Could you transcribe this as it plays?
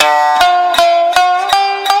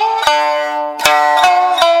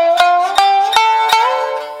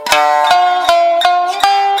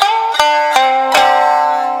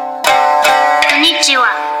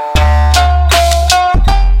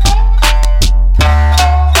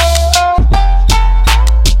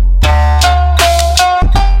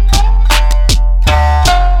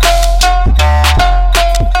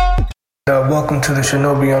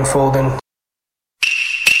Shinobi Unfolding.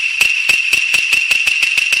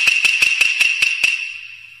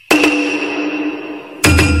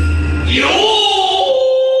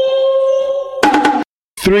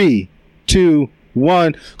 Three, two,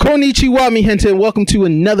 one. Konnichiwa, mi gente, and welcome to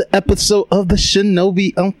another episode of the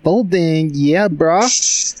Shinobi Unfolding. Yeah,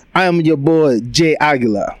 brah. I am your boy, Jay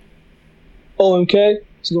Aguilar. OMK,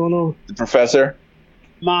 what's going on? The Professor.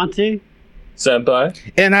 Monty. Senpai.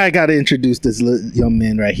 And I gotta introduce this young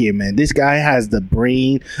man right here, man. This guy has the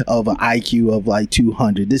brain of an IQ of like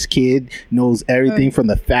 200. This kid knows everything from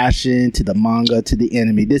the fashion to the manga to the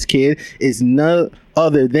anime. This kid is none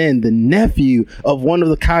other than the nephew of one of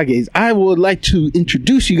the Kages. I would like to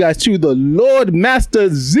introduce you guys to the Lord Master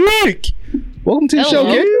Zeke. Welcome to the show,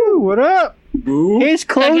 kid. What up? Case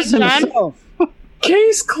closed himself.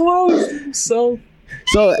 Case closed. So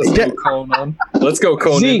let's go,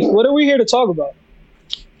 Conan. Zeke, what are we here to talk about?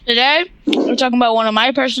 Today, we're talking about one of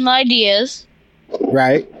my personal ideas.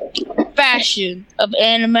 Right. Fashion of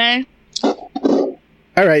anime.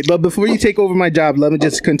 All right, but before you take over my job, let me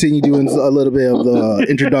just continue doing a little bit of the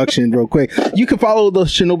introduction real quick. You can follow the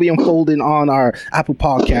Shinobi Unfolding on our Apple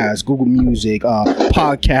Podcasts, Google Music,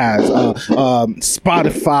 Podcasts,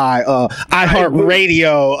 Spotify,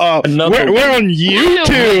 iHeartRadio. We're on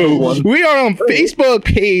YouTube. We are on Facebook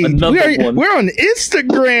page. We're on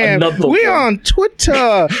Instagram. We're on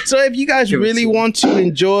Twitter. So if you guys really want to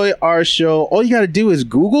enjoy our show, all you got to do is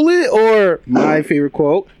Google it, or my favorite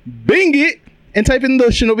quote, Bing it, and type in the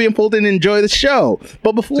Shinobi Unfolding and enjoy the show.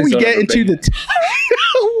 But before we get into the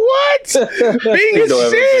what? Bing is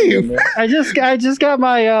safe. I just got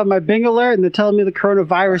my my Bing alert, and they're telling me the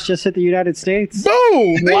coronavirus just hit the United States.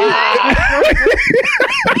 Boom! Wow.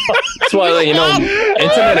 That's why,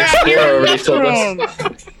 Internet Explorer already told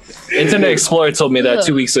us. Internet Explorer told me that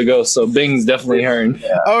 2 weeks ago, so Bing's definitely hearing.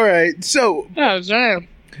 Yeah. All right, so. Oh, damn.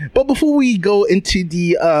 But before we go into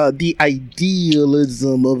the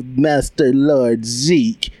idealism of Master Lord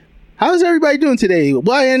Zeke, how's everybody doing today?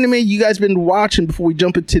 What anime you guys been watching before we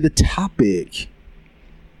jump into the topic?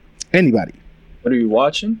 Anybody? What are you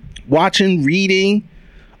watching? Watching, reading.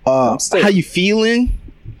 How you feeling?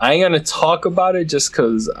 I ain't gonna talk about it just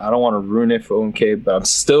because I don't want to ruin it for OMK, but I'm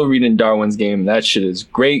still reading Darwin's Game. That shit is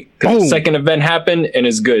great. The second event happened and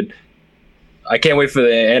it's good. I can't wait for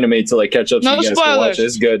the anime to catch up so you guys can watch it.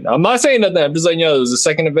 It's good. I'm not saying nothing. I'm just letting you know there was a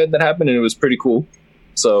second event that happened and it was pretty cool.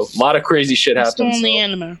 So a lot of crazy shit happened. Still in the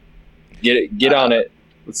anime. Get on it.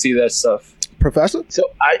 Let's see that stuff. Professor? So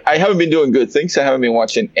I haven't been doing good things. I haven't been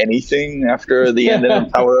watching anything after the end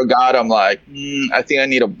of Tower of God. I'm like, I think I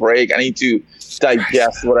need a break. I need to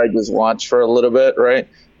digest what I just watched for a little bit, right?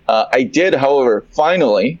 I did, however,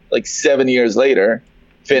 finally, 7 years later,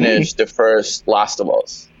 finish the first Last of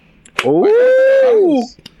Us. Ooh!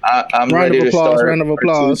 I'm ready to start round of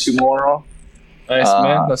applause tomorrow. Nice,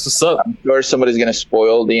 man. That's what's up. I'm sure somebody's going to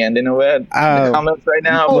spoil the ending of it in the comments right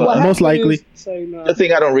now. But most likely. The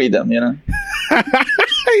thing, I don't read them, he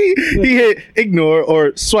hit ignore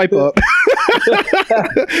or swipe up.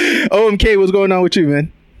 OMK, what's going on with you,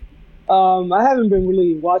 man? I haven't been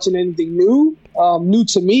really watching anything new. New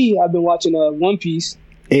to me, I've been watching One Piece.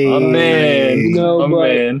 Hey. Oh, man.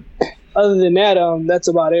 Man. Other than that, that's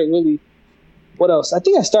about it, really. What else? I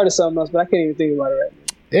think I started something else, but I can't even think about it right now.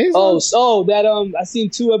 I seen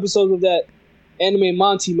 2 episodes of that anime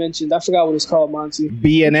Monty mentioned. I forgot what it's called, Monty.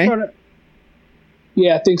 BNA?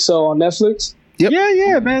 Yeah, I think so, on Netflix. Yep.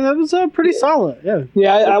 Yeah, man, that was pretty solid.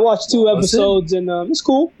 Yeah, I watched 2 episodes, and it's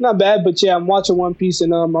cool, not bad. But yeah, I'm watching One Piece,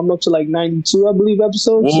 and I'm up to 92, I believe,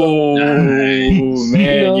 episodes. Whoa,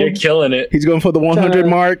 man, you're killing it. He's going for the 100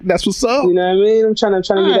 mark. That's what's up. You know what I mean? I'm trying to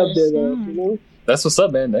get up there, though. That's what's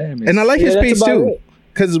up, man. Damn, and I like his pace too,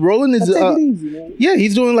 because Roland is easy, yeah,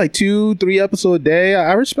 he's doing 2-3 episodes a day.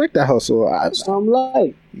 I respect that hustle. I'm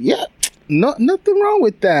like, yeah. Nothing wrong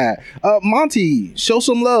with that. Monty, show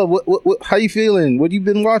some love. What how you feeling? What you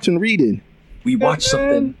been watching, reading? We watched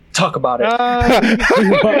something. Talk about it. I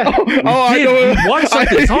know. Watch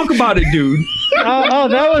something. Talk about it, dude. That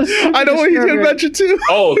was. I know what he's gonna mention too.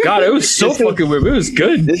 Oh God, it was so fucking weird. It was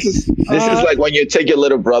good. This is like when you take your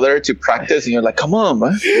little brother to practice, and you're like, "Come on,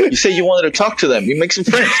 man! You say you wanted to talk to them. You make some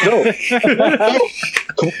friends. Go.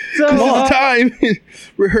 Come on, time.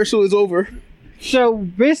 Rehearsal is over." So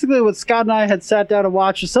basically what Scott and I had sat down to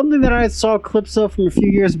watch is something that I saw clips of from a few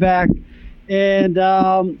years back. And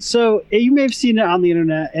so you may have seen it on the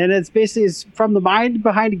internet. And it's from the mind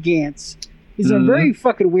behind Gantz. He's a very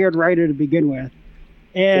fucking weird writer to begin with.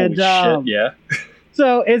 And shit, yeah.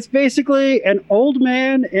 So it's basically an old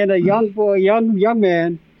man and a young boy, young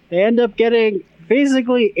man. They end up getting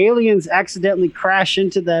basically aliens accidentally crash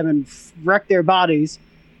into them and wreck their bodies.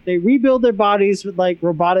 They rebuild their bodies with like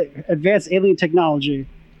robotic advanced alien technology,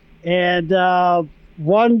 and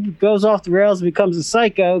one goes off the rails and becomes a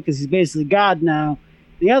psycho because he's basically God now.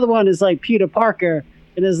 The other one is like Peter Parker,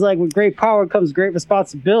 and is like, with great power comes great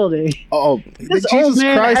responsibility. Oh, the Jesus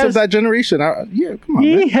Christ of that generation. Yeah, come on.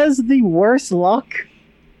 He has the worst luck.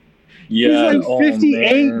 Yeah, he's like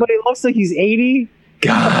 58, but he looks like he's 80.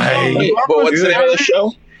 Guy. But what's the name of the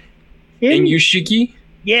show? Inushiki?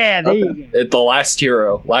 Yeah, there you go. The Last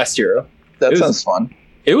Hero. That sounds fun.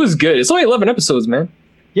 It was good. It's only 11 episodes, man.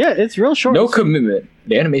 Yeah, it's real short. No commitment.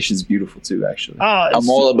 The animation is beautiful too, actually. I'm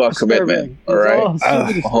all about commitment. All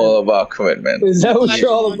right, all about commitment. Is that what you're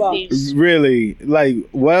all about? Really? Like,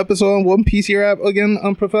 what episode on One Piece you're at again,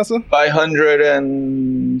 Professor?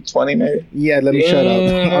 520, maybe. Yeah, let me shut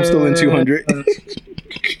up. I'm still in 200.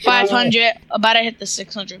 500. About to hit the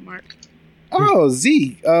 600 mark. Oh,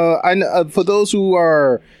 Zeke. For those who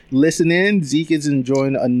are listening, Zeke is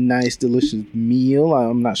enjoying a nice, delicious meal.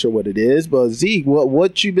 I'm not sure what it is, but Zeke,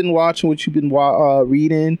 what you been watching? What you been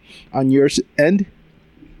reading on your end?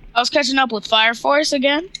 I was catching up with Fire Force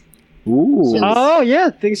again. Ooh. Oh yeah,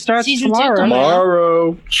 things start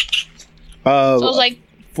tomorrow. So I was like,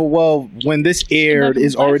 when this aired,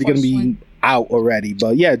 is already going to be out already.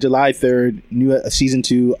 But yeah, July 3rd, new season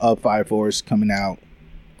 2 of Fire Force coming out,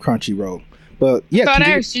 Crunchyroll. But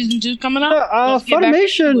yeah, season 2 coming out.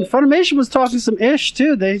 Funimation was talking some ish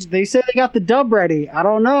too. They said they got the dub ready. I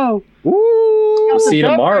don't know. Ooh, we'll see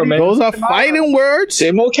tomorrow, man. Those are fighting words.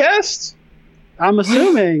 Simulcast? I'm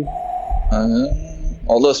assuming.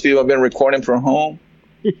 All those people have been recording from home.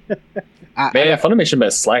 Man, Funimation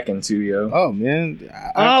been slacking too, yo. Oh man.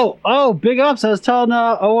 Big ups. I was telling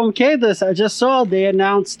OMK this. I just saw they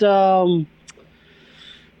announced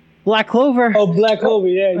Black Clover. Oh, Black Clover,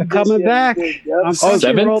 yeah. Coming back. I'm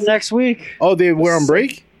Crunchyroll next week. Oh, they were on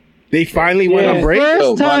break? They finally went on break?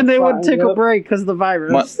 First time they would take a break because of the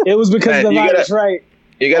virus. It was because of the virus, right?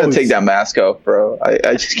 You gotta take that mask off, bro.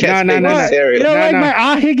 I just can't take it serious. You don't like my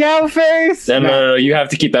Ahigawa face? No, you have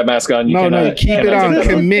to keep that mask on. You keep it on.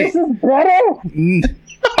 Commit.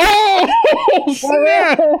 Oh,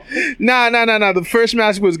 snap. Nah. The first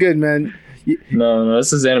mask was good, man. No,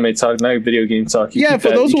 this is anime talk, not video game talk.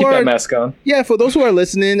 For those who are that mask on. Yeah, for those who are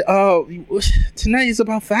listening, tonight is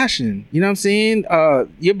about fashion. You know what I'm saying?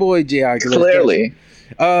 Your boy Jay Aguilar. Clearly.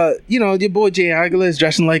 Your boy Jay Aguilar is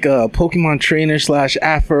dressing like a Pokemon trainer /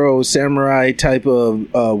 Afro samurai type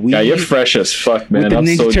of weed. Yeah, you're fresh as fuck, man. I'm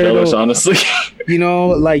so jealous, honestly.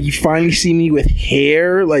 Like you finally see me with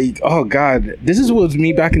hair. Like, oh god, this was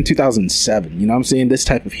me back in 2007. You know what I'm saying? This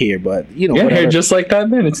type of hair, but hair just like that,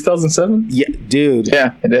 man. In 2007. Yeah, dude.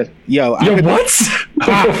 Yeah, it did. Yo, what?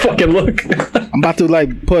 Fucking look. I'm about to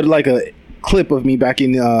put a clip of me back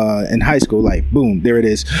in high school. Like, boom, there it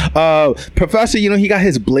is. Professor, he got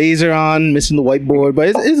his blazer on, missing the whiteboard,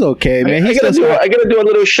 but it's okay, man. I gotta do a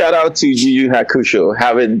little shout out to Yu Yu Hakusho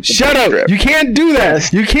having. Shut up! You can't do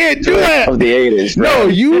that. You can't do that. Of the 80s, bro. No,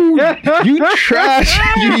 you trash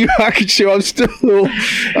Yu Yu Hakusho. I'm still.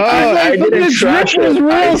 I didn't trash it.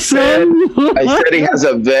 I said he has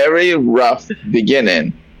a very rough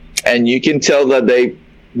beginning, and you can tell that they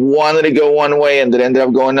wanted to go one way and then ended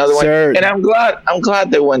up going another way. And I'm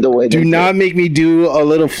glad they went the way they did. Do not make me do a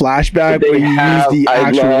little flashback where you use the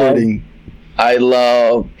actual wording. I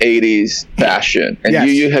love 80s fashion. And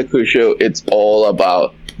Yu Yu Hakusho, it's all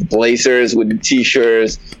about blazers with the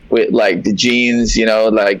t-shirts, with like the jeans,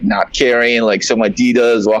 like not carrying, like some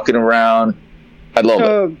Adidas walking around. I love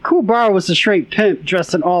it. Kuwabara was a straight pimp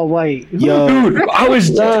dressed in all white. Yo, dude,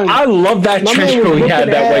 I love that trench coat he had.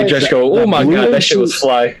 That white dress coat. Oh my god, that shit was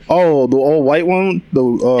fly. Oh, the all white one.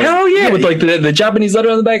 Hell yeah, with like the Japanese letter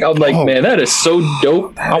on the back. I was like, man, that is so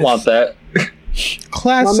dope. I want that.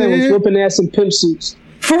 Classic. My man was whipping ass in pimp suits.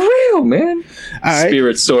 For real, man. Right.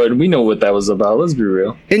 Spirit Sword. We know what that was about. Let's be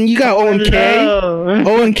real. And you got ONK.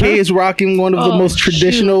 ONK is rocking one of the most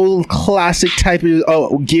traditional, classic type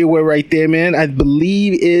of gear right there, man. I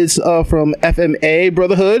believe is from FMA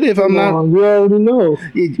Brotherhood. If I'm not, you already know.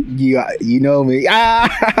 You know me.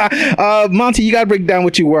 Monty, you gotta break down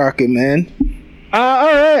what you're rocking, man. All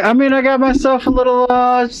right. I mean, I got myself a little.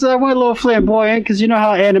 I went a little flamboyant because you know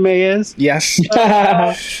how anime is. Yes. So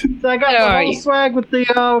I got the whole swag with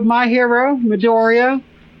the My Hero Midoriya.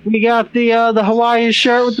 We got the Hawaiian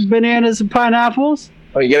shirt with the bananas and pineapples.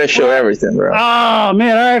 Oh, you gotta show everything, bro. Oh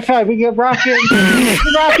man! All right, fine. We get rocking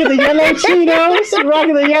the yellow chinos.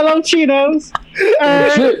 Rocking the yellow chinos.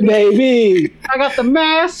 Right. Baby. I got the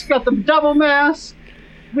mask. Got the double mask.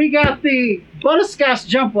 We got the butterscotch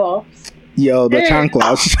jump offs. Yo, the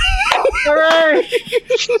chanclas. All right.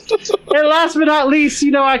 And last but not least,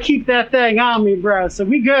 I keep that thing on me, bro. So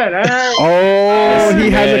we good. All right. Oh,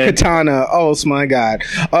 he has a katana. Oh, my God.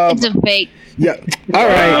 It's a fake. Yeah. All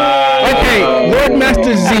right. Okay. Lord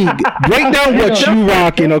Master Zeke, break down what you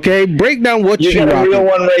rocking. Okay. Break down what you got a rocking. real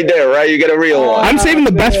one right there, right? You got a real one. I'm saving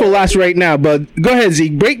the best for last right now, but go ahead,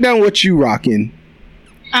 Zeke. Break down what you rocking.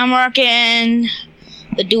 I'm rocking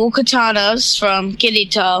the dual katanas from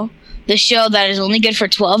Kirito, the show that is only good for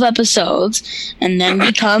 12 episodes, and then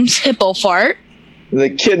becomes Hippo Fart. The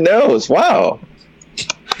kid knows. Wow.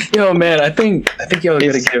 Yo, man, I think y'all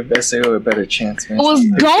gotta give SAO a better chance, man. I was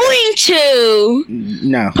going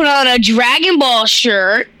to put on a Dragon Ball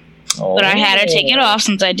shirt, but I had to take it off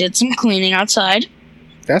since I did some cleaning outside.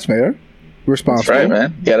 That's fair. Responsible. That's right,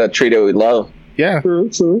 man. You gotta treat it with love. Yeah. True.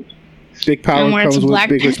 Big power comes with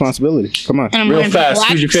big responsibility. Come on. Real fast,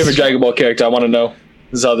 who's your favorite Dragon Ball character? I want to know.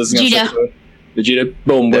 This is how this is going to start. Vegeta.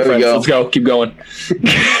 Boom. We're friends. Let's go. Keep going. No,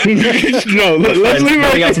 let's leave it.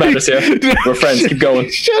 Nothing else matters here. We're friends. Keep going.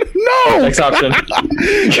 No. Next option.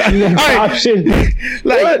 Option.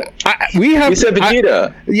 We have. You said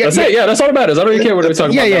Vegeta. That's it. Yeah, that's all that matters. I don't even care what we're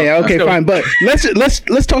talking about. Yeah. Okay, fine. But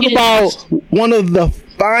let's talk about one of the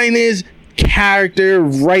finest character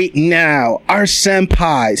right now, our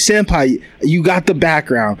senpai. You got the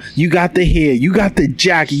background, you got the hair, you got the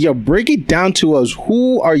jacket. Yo, break it down to us.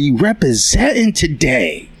 Who are you representing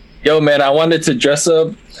today? Yo, man, I wanted to dress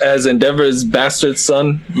up as Endeavor's bastard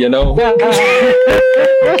son, I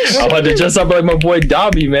wanted to dress up like my boy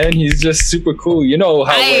Dobby, man. He's just super cool. You know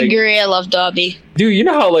how I agree, I love Dobby. Dude, you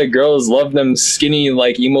know how girls love them skinny,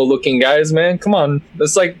 emo looking guys, man? Come on.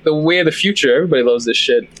 That's the way of the future. Everybody loves this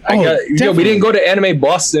shit. We didn't go to Anime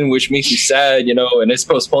Boston, which makes me sad, and it's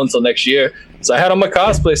postponed until next year. So I had all my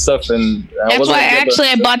cosplay stuff, and that's why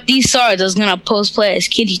I bought these swords. I was gonna play as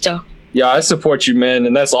Kirito. Yeah, I support you, man,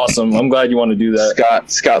 and that's awesome. I'm glad you want to do that.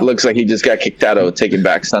 Scott looks like he just got kicked out of Taking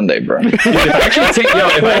Back Sunday, bro. If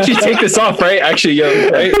I actually take this off, right? Actually,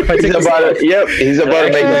 right? He's about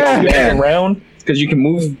to make this man around because you can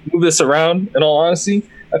move this around. In all honesty,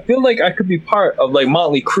 I feel like I could be part of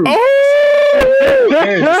Motley Crue.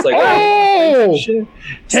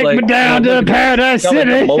 Take me down to Paradise City. You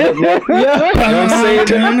guys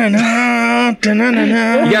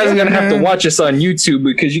are gonna have to watch us on YouTube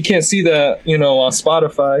because you can't see that, on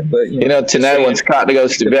Spotify. But tonight when Scott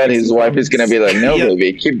goes to bed, his wife is gonna be like, "No,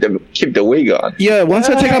 baby, keep the wig on." Yeah, once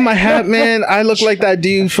I take out my hat, man, I look like that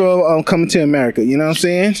dude from Coming to America. You know what I'm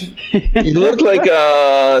saying? You look like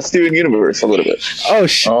Steven Universe a little bit.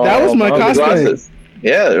 That was my cosplay.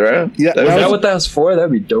 Yeah, right. Yeah, is that what that was for?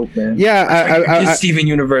 That'd be dope, man. Yeah, I Steven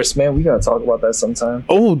Universe, man. We gotta talk about that sometime.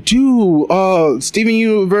 Oh, dude, Steven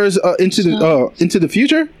Universe into the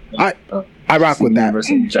future. I rock with that. Universe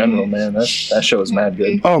in general, man. That show is mad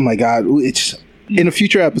good. Oh my god, it's in a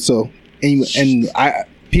future episode, and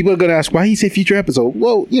people are gonna ask why he said future episode.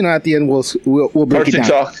 Well, at the end we'll break it down.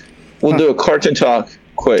 Talk. We'll do a cartoon talk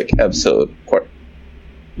quick episode.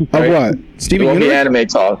 Of what? Steven It won't Universe? be anime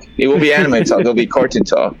talk. It will be anime talk. It'll be cartoon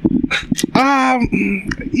talk. Don't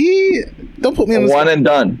put me on the One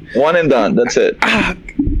and done. That's it.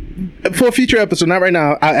 For a future episode, not right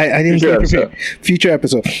now. I didn't get prepared. Future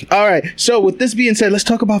episode. All right. So with this being said, let's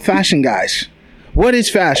talk about fashion, guys. What is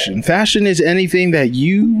fashion? Fashion is anything that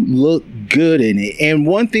you look good in it. And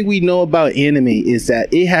one thing we know about anime is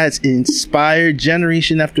that it has inspired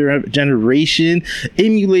generation after generation,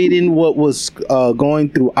 emulating what was going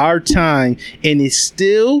through our time, and it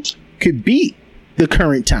still could beat the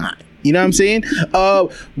current time. You know what I'm saying?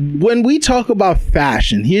 When we talk about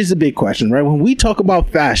fashion, here's the big question, right? When we talk about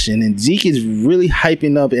fashion, and Zeke is really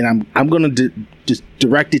hyping up, and I'm going to just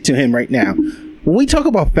direct it to him right now. When we talk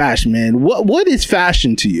about fashion, man, what is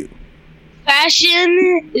fashion to you?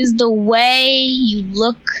 Fashion is the way you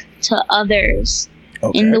look to others.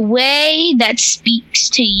 Okay. In the way that speaks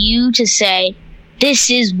to you to say, this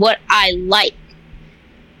is what I like.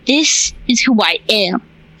 This is who I am.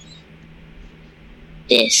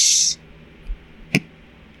 This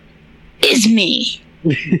is me.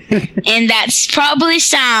 And that's probably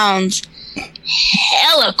sounds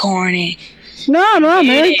hella corny. No,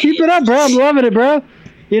 man. Keep it up, bro. I'm loving it, bro.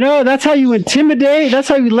 That's how you intimidate. That's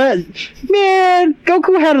how you man,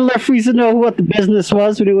 Goku had to let Frieza know what the business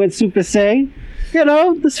was when he went Super Saiyan.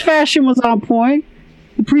 This fashion was on point.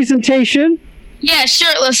 The presentation. Yeah,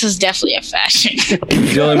 shirtless is definitely a fashion.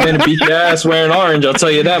 The only man to beat your ass wearing orange, I'll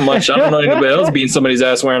tell you that much. I don't know anybody else beating somebody's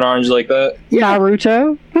ass wearing orange like that.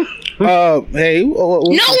 Naruto. Hey. No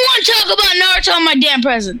one talk about Naruto on my damn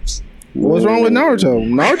presents. What's wrong with Naruto?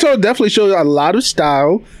 Naruto definitely shows a lot of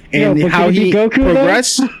style and how he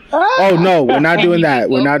progressed. Oh no, we're not doing that.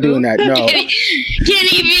 We're not doing that. No. Can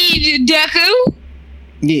he be Deku?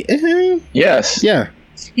 Yeah. Yes. Yeah.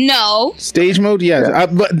 No. Stage mode, yes.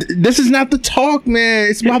 But this is not the talk, man.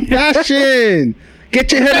 It's about fashion.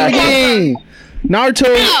 Get your head in the game.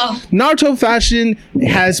 Naruto fashion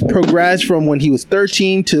has progressed from when he was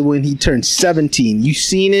 13 to when he turned 17. You've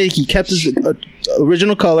seen it. He kept his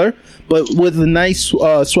original color, but with a nice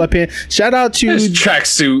sweatpant. Shout out to his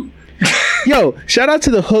tracksuit. Yo, shout out to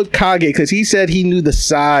the Hokage because he said he knew the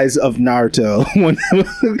size of Naruto,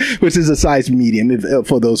 which is a size medium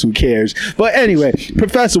for those who cares. But anyway,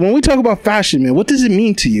 Professor, when we talk about fashion, man, what does it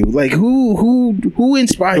mean to you? Like, who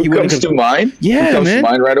inspired you? Who comes to mind? Yeah, who comes man. to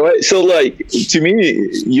mind right away. So, like, to me,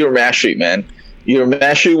 you're Mastery, man. You're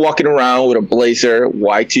Mastery walking around with a blazer,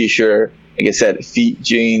 white t-shirt, like I said, feet,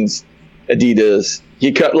 jeans, Adidas.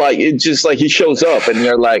 He cut like it just like he shows up and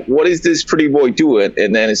you're like, what is this pretty boy doing?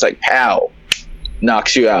 And then it's like, pow,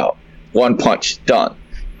 knocks you out. One punch, done.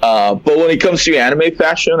 But when it comes to anime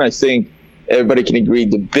fashion, I think everybody can agree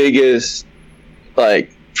the biggest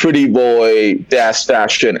like pretty boy, fast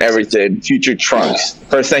fashion, everything, Future Trunks.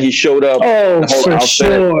 First time he showed up, the whole outfit,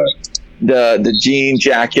 sure. The jean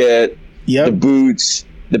jacket, the boots.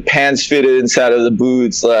 The pants fitted inside of the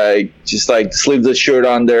boots, like just like sleeveless shirt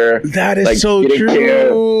on there. That is like, so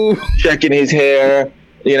true. Checking his hair,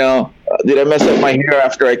 you know. Did I mess up my hair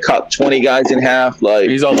after I cut 20 guys in half? Like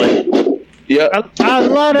he's all like, yeah. I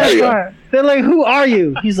love that part. They're like, "Who are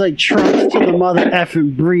you?" He's like, "Trunks to the mother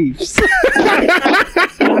effing briefs."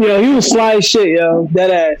 Yo, he was fly as shit, yo. That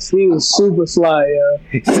ass. He was super fly, yo.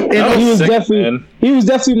 He was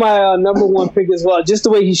definitely my number one pick as well. Just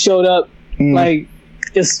the way he showed up, like.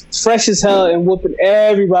 Just fresh as hell and whooping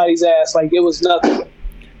everybody's ass like it was nothing.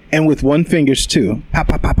 And with one fingers too. Pop,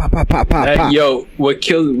 pop, pop, pop, pop, pop, pop. Yo, what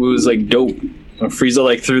killed was like dope. When Frieza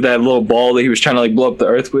like threw that little ball that he was trying to like blow up the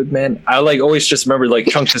earth with, man. I like always just remember like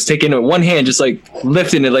Trunks just taking it with one hand, just like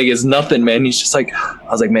lifting it like it's nothing, man. He's just like,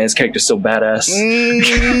 I was like, man, this character's so badass.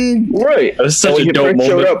 Right. It was such a dope moment.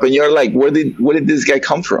 Showed up and you're like, where did this guy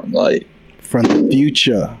come from? Like from the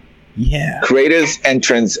future. Yeah. Greatest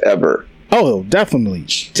entrance ever. Oh, definitely.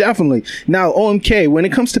 Now, OMK, when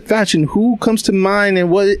it comes to fashion, who comes to mind and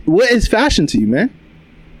what is fashion to you, man?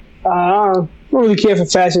 I don't really care for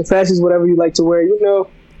fashion. Fashion is whatever you like to wear, you know.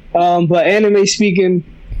 But anime speaking,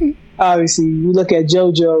 obviously, you look at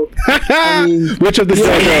JoJo. I mean, Which of the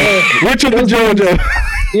JoJo? Which of the JoJo?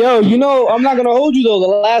 Yo, you know, I'm not gonna hold you though. The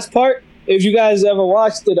last part, if you guys ever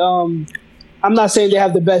watched it, I'm not saying they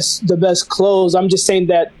have the best clothes. I'm just saying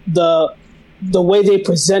that the way they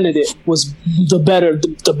presented it was the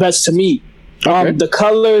best to me. Okay. The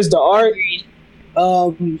colors, the art,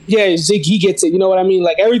 Zig, he gets it. You know what I mean?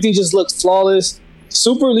 Like everything just looked flawless,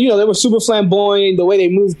 super. You know, they were super flamboyant, the way they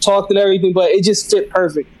moved, talked, and everything. But it just fit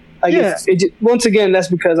perfect. Like it just, once again, that's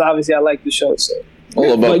because obviously I like the show. So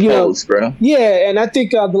all about clothes, bro. Yeah, and I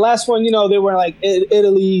think the last one, you know, they were like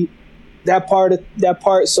Italy, that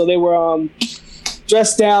part. So they were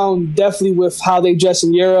dressed down definitely with how they dress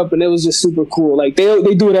in Europe, and it was just super cool. Like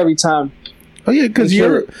they do it every time. Oh yeah, because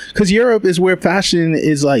Europe is where fashion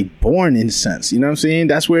is like born in a sense. You know what I'm saying?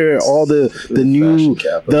 That's where all the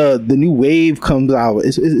new wave comes out.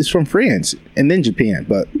 It's from France and then Japan,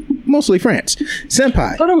 but mostly France.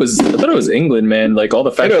 Senpai. I thought it was England, man. Like all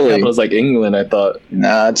the fashion capitals, like England. I thought.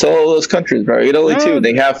 Nah, it's all those countries, bro. Italy too.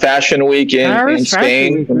 They have Fashion Week in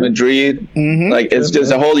Spain, Madrid. Mm-hmm. Like it's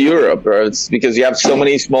just a whole Europe, bro. It's because you have so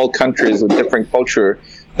many small countries with different culture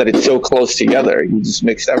that it's so close together. You just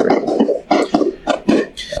mix everything.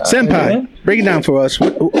 Senpai, break it down for us.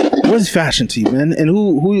 What is fashion to you, man? And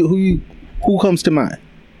who comes to mind?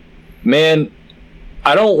 Man,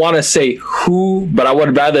 I don't want to say who, but I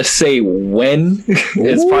would rather say when.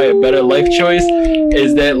 It's probably a better life choice.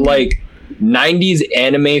 Is that like 90s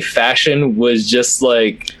anime fashion was just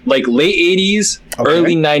like late 80s,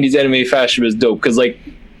 early 90s anime fashion was dope because like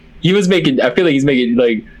he was making. I feel like he's making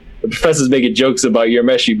like. The professor's making jokes about your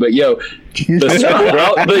Meshi, but the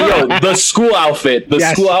school outfit,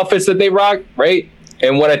 school outfits that they rock, right?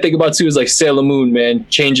 And what I think about too is like Sailor Moon, man,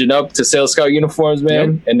 changing up to Sailor Scout uniforms,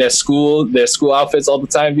 man, and their school outfits all the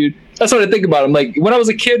time, dude. That's what I think about. I'm like, when I was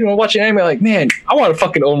a kid and I'm watching anime, I'm like, man, I want to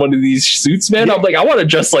fucking own one of these suits, man. I'm like, I want to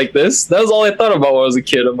dress like this. That was all I thought about when I was a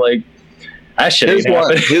kid. I'm like, that shit ain't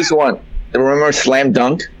happening. Here's one. Remember Slam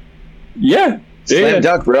Dunk? Yeah. Slam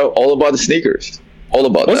Dunk, bro. All about the sneakers. All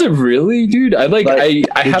about was it really, dude? I have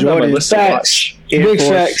that on my list to watch. Big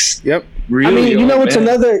facts. Yep. Really? I mean, you know what's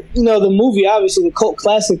another, you know, the movie, obviously the cult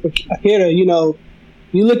classic Akira, you know,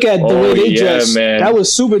 you look at the way they dress. Man. That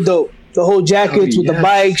was super dope. the whole jackets with the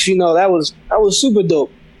bikes, you know, that was super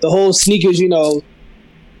dope. The whole sneakers, you know,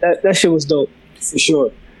 that shit was dope for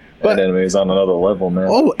sure. But anime is on another level, man.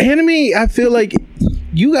 Oh, anime! I feel like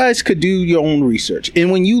you guys could do your own research,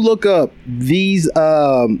 and when you look up these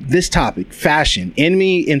this topic, fashion,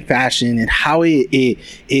 anime and fashion, and how it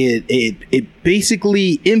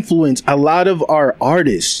basically influenced a lot of our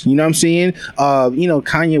artists. You know what I'm saying? You know,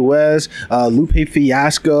 Kanye West, Lupe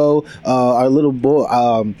Fiasco, our little boy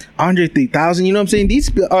Andre 3000. You know what I'm saying? These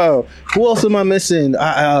who else am I missing?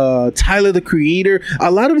 Tyler the Creator.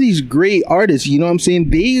 A lot of these great artists. You know what I'm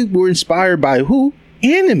saying? They were inspired by who?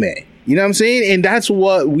 Anime. You know what I'm saying? And that's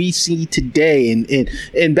what we see today. And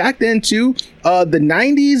back then too, the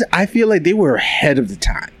 90s, I feel like they were ahead of the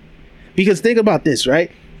time. Because think about this,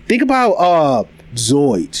 right? Think about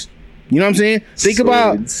Zoids. You know what I'm saying? Think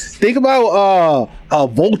about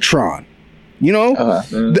Voltron. You know,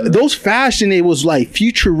 those fashion, it was like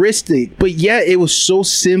futuristic, but yet it was so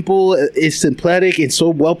simple, it's sympathetic and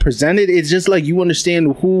so well presented. It's just like you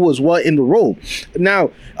understand who was what in the role.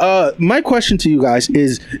 Now, my question to you guys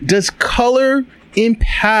is, does color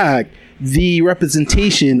impact the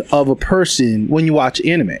representation of a person when you watch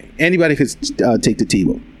anime? Anybody could take the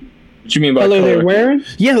table. What you mean by color they're wearing?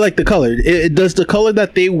 Yeah, like the color. Does the color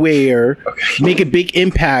that they wear make a big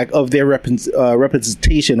impact of their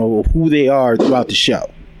representation or who they are throughout the show?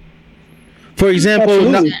 For example,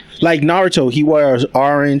 like Naruto, he wears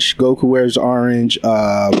orange. Goku wears orange.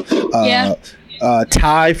 Tai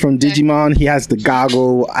from Digimon, he has the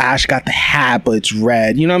goggle. Ash got the hat, but it's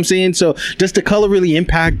red. You know what I'm saying? So does the color really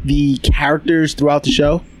impact the characters throughout the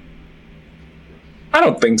show? I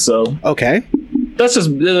don't think so. Okay. That's just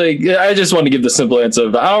like, I just want to give the simple answer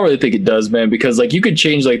of I don't really think it does, man, because like you could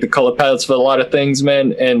change like the color palettes for a lot of things,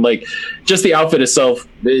 man, and like just the outfit itself,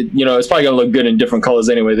 you know, it's probably gonna look good in different colors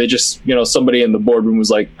anyway. They just, you know, somebody in the boardroom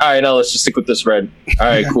was like, all right, now let's just stick with this red. All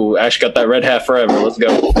right, cool. Ash got that red hat forever. Let's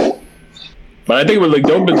go. But I think it would look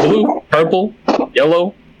dope in blue, purple,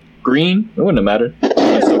 yellow, green. It wouldn't have mattered.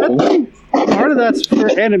 That's so cool. I think part of that's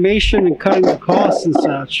for animation and cutting the costs and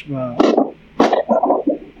such, but.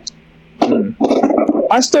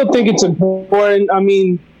 I still think it's important. I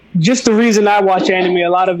mean, just the reason I watch anime, a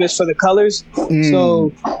lot of it's for the colors.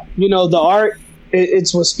 So, you know, the art,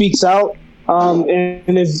 it's what speaks out. And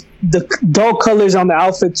if the dull colors on the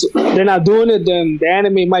outfits, they're not doing it, then the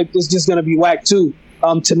anime is just going to be whack too.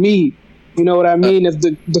 To me, you know what I mean? If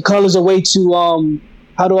the colors are way too,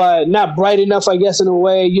 not bright enough, I guess, in a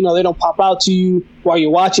way, you know, they don't pop out to you while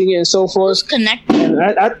you're watching it and so forth. Connected.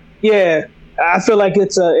 I feel like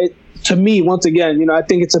to me, once again, you know, I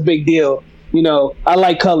think it's a big deal. You know, I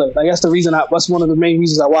like color. Like that's one of the main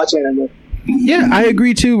reasons I watch anime. Yeah, I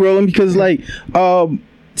agree too, Roland, because like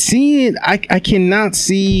seeing I cannot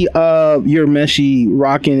see your Meshi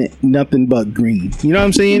rocking nothing but green. You know what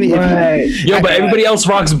I'm saying? Right. But everybody else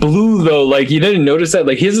rocks blue though. Like you didn't notice that?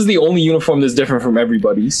 Like his is the only uniform that's different from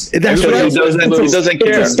everybody's. That's right. He doesn't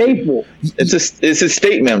care. It's a staple. It's a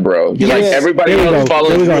statement, bro. Like everybody else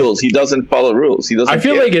follows rules. He doesn't follow rules. He doesn't. I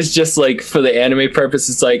feel like it's just like for the anime purpose.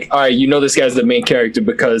 It's like, all right, you know, this guy's the main character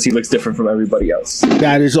because he looks different from everybody else.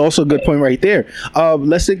 That is also a good point right there.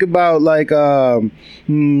 Let's think about like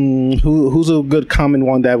who's a good common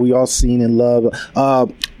one that we all seen and love.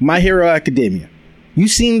 My Hero Academia. You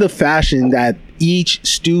seen the fashion that each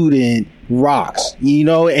student rocks, you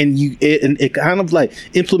know, and it kind of like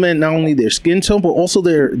implement not only their skin tone but also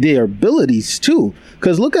their abilities too.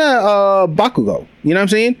 Because look at Bakugo. You know what I'm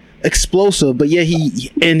saying? Explosive, but yeah,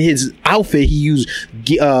 he in his outfit he used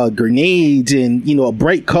grenades and, you know,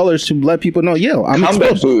 bright colors to let people know, I'm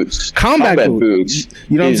combat boots. Combat boots.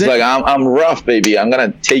 You know, he's like, I'm rough, baby. I'm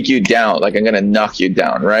gonna take you down. Like I'm gonna knock you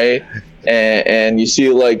down, right? And you see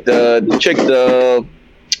like the chick, the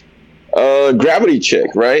gravity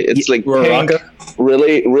chick, right? It's like pink,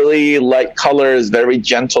 really light colors, very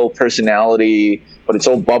gentle personality, but it's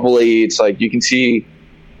all bubbly. It's like you can see.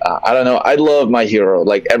 I don't know. I love My Hero.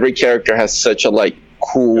 Like every character has such a like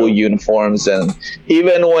cool uniforms, and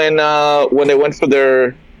even when they went for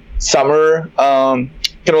their summer,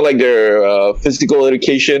 like their physical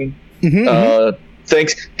education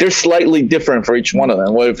things, they're slightly different for each one of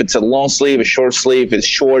them. What if it's a long sleeve, a short sleeve, it's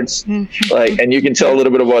shorts, like, and you can tell a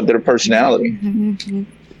little bit about their personality.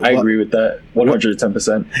 I agree with that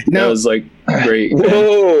 110%. That was like great.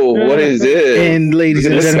 Whoa, what is this? And ladies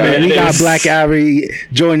and gentlemen, we got Black Avery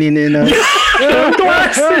joining in us.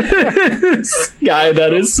 Guy,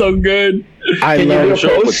 that is so good. I love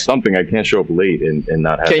show up with something. I can't show up late and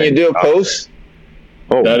not have. Can you do a post?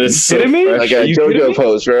 Oh, that is so kidding me? Like a JoJo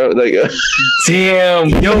pose, bro. Like, damn,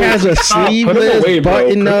 He has a sleeveless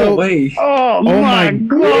button up. Oh my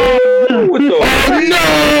god! What the? Oh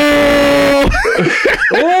no!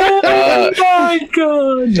 Oh my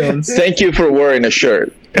god! thank you for wearing a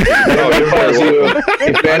shirt. No, you're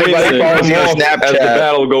If anybody follows you on as the Snapchat,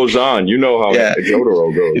 battle goes on, you know how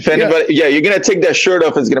Jotaro goes. if anybody, you're gonna take that shirt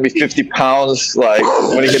off. It's gonna be 50 pounds. Like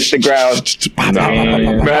when it hits the ground.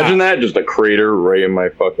 Imagine that, just a crater right in my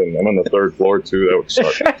fucking. I'm on the 3rd floor too. That would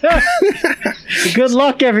suck. Good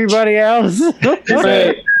luck, everybody else.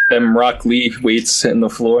 Right. Them Rock Lee weights hitting the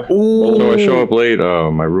floor. So I show up late.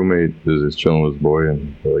 My roommate is chilling with his boy,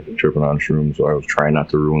 and they're like tripping on shrooms. So I was trying not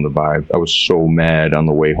to ruin the vibe. I was so mad on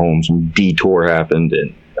the way home. Some detour happened,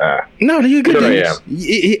 and No, you're good. Here I am.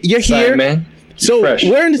 You're Sorry, here, man. So Fresh.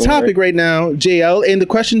 we're in the Don't topic worry. right now, JL, and the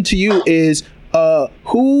question to you is,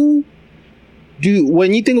 who do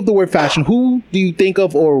when you think of the word fashion, who do you think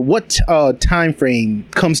of, or what time frame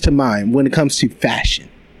comes to mind when it comes to fashion?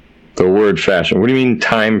 the word fashion. What do you mean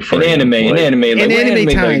time frame? An anime. In Like, anime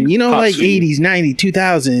time, like, you know, like costume. 80s, 90s,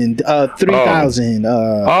 2000, 3000.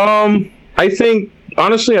 I think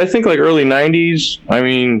honestly, I think like early 90s. I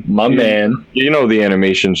mean, My man. you know the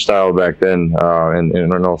animation style back then,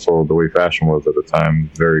 and also the way fashion was at the time,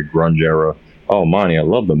 very grunge era. Oh, Monty, I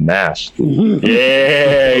love the mask.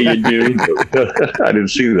 Yeah, you do. I didn't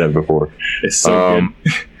see that before. It's so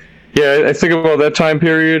good. Yeah, I think about that time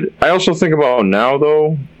period. I also think about now,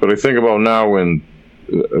 though. But I think about now when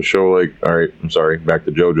a show like, all right, I'm sorry, back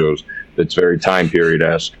to JoJo's. It's very time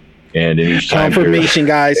period-esque. And in each time Confirmation,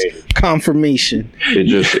 period, guys. Confirmation.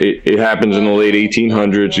 it happens in the late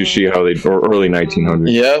 1800s. You see how or early 1900s.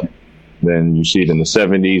 Yep. Then you see it in the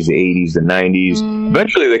 70s, the 80s, the 90s.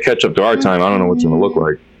 Eventually, they catch up to our time. I don't know what it's going to look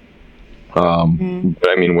like. But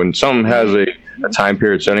I mean, when something has a time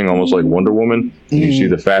period setting, almost like Wonder Woman, you see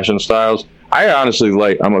the fashion styles. I honestly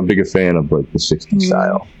I'm a bigger fan of like the 60s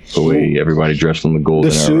style, the way everybody dressed in the golden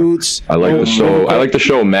The era. suits. I like the show. I like the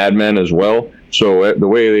show Mad Men as well. So the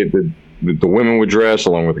way the women would dress,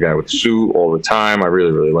 along with the guy with the suit all the time, I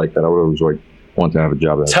really, really like that. I would always want to have a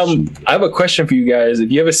job. I have a question for you guys.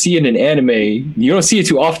 If you ever see it in anime, you don't see it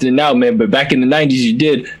too often now, man, but back in the 90s you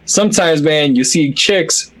did. Sometimes, man, you see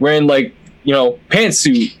chicks wearing like,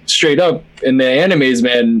 pantsuit straight up in the animes,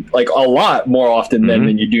 man, like a lot more often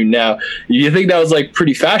than you do now. You think that was like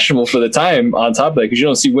pretty fashionable for the time on top of that? Because you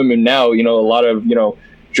don't see women now, a lot of,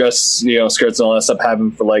 dress, skirts and all that stuff happen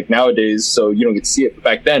for like nowadays, so you don't get to see it. But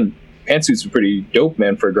back then, pantsuits were pretty dope,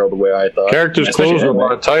 man, for a girl the way I thought. Characters' clothes are a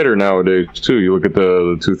lot tighter nowadays too. You look at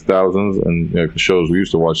the 2000s and the shows we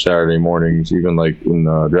used to watch Saturday mornings, even like in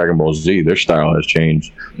Dragon Ball Z, their style has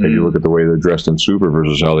changed. If you look at the way they're dressed in Super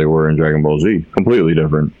versus how they were in Dragon Ball Z, completely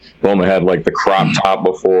different. Bulma had like the crop top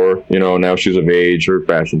before, now she's of age, her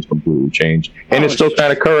fashion's completely changed, and it's still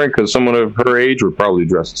kind of current because someone of her age would probably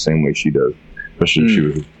dress the same way she does, especially if she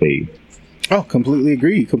was paid. Oh, completely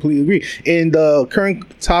agree. And the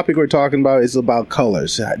current topic we're talking about is about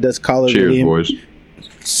colors. Does color? Cheers, boys.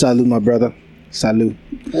 Salud, my brother. Salud.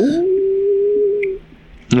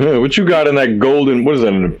 Yeah, what you got in that golden? What is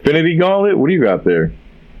that? An infinity gauntlet? What do you got there?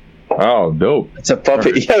 Oh, dope. It's a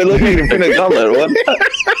puppet. Yeah, it looks like an infinite gauntlet. What?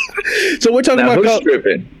 So we're talking about who's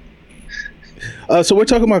stripping? So we're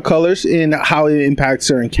talking about colors and how it impacts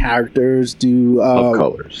certain characters. Of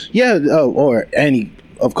colors. Yeah, or any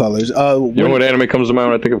of colors. You know what anime comes to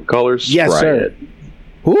mind when I think of colors? Yes, sir.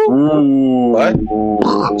 Who? Ooh. What?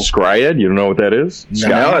 Scryed? You don't know what that is?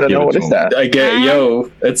 No, I don't know. What is that? I get,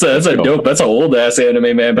 it's a dope. That's an old ass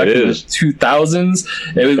anime, man. Back in the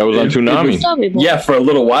 2000s, that was on Toonami. Yeah, for a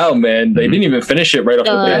little while, man. They didn't even finish it right off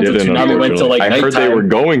the bat. Toonami went to like I nighttime. heard they were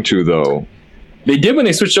going to though. They did when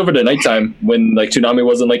they switched over to nighttime, when like Toonami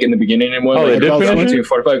wasn't like in the beginning anymore. Oh, like, they did finish it?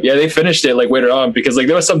 45. Yeah, they finished it like later on because like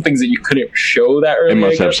there were some things that you couldn't show that early. It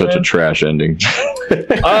must have such a trash ending.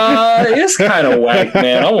 It's kind of whack,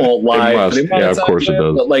 man. I won't lie. It must. Yeah, of course it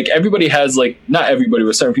does. But like everybody has like, not everybody,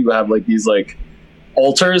 but certain people have like these like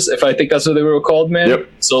altars, if I think that's what they were called, man. Yep.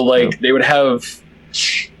 So like they would have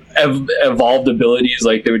evolved abilities.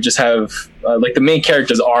 Like they would just have like the main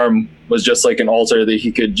character's arm was just like an altar that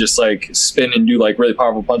he could just like spin and do like really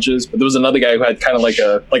powerful punches. But there was another guy who had kind of like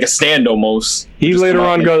a stand almost. He later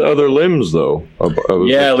on got other limbs though.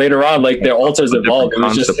 Yeah, later on, like their altars evolved. It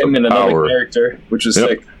was just him and another power. character, which was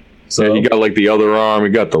sick. So yeah, he got like the other arm, he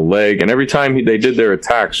got the leg, and every time they did their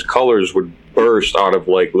attacks, colors would burst out of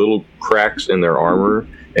like little cracks in their armor,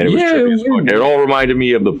 and it was trippy as fuck. It all reminded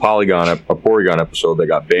me of the Porygon episode that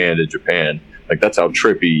got banned in Japan. Like that's how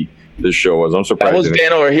trippy this show was. I'm surprised. That was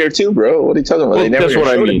banned over here too, bro. What are you talking about? Well, that's what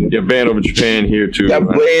I mean. Yeah, banned over Japan here too. That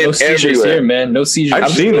No seizures here, man. No seizures.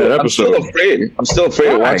 I've seen that episode. I'm still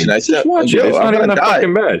afraid of watching it. Just watch it. It's not even that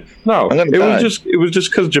fucking bad. No, it was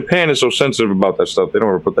just because Japan is so sensitive about that stuff. They don't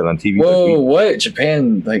ever put that on TV. Whoa, what?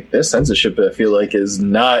 Japan, like their censorship, I feel like, is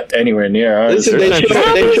not anywhere near ours. Listen,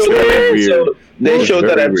 they showed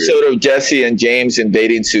that episode of Jesse and James in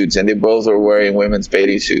bathing suits, and they both were wearing women's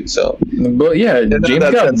bathing suits. So, but yeah,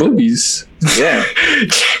 James got boobies. Yeah,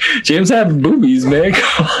 James had boobies, man.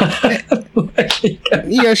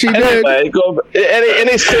 Yeah, she did. And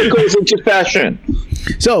it still goes into fashion.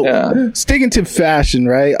 So, sticking to fashion,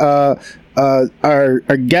 right?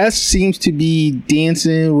 Our guest seems to be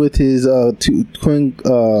dancing with his twin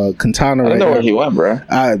katana. I don't know where he went, bro.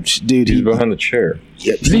 Dude, he's behind the chair.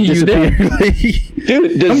 Yep, you there?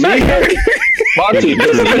 Dude, does he have Monty?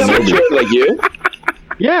 Does he have a chair like you?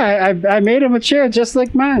 Yeah, I made him a chair just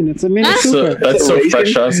like mine. It's a Mini Cooper. That's so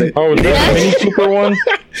fresh. I was like, oh, is that a Mini Cooper one?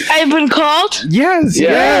 I've been called? Yes,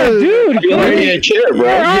 dude. You're in a chair, bro.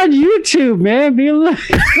 You're on YouTube, man. Be like,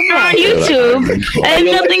 You're on YouTube. I have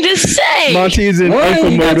nothing to say. Monty's in what? alpha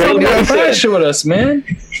You mode gotta talk right about now. fashion with us, man.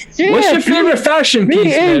 yeah, What's your favorite fashion piece,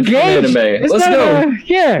 man, from anime? Let's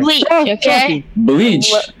go. Bleach, okay?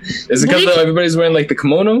 Bleach. Is it because everybody's wearing like the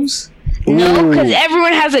kimonos? No, because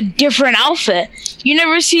everyone has a different outfit. You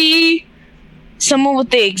never see someone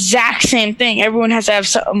with the exact same thing. Everyone has to have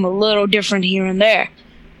something a little different here and there.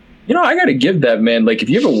 You know, I gotta give that, man. Like, if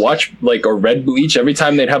you ever watch like a Red Bleach, every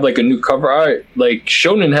time they'd have like a new cover art, like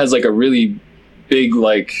Shonen has like a really big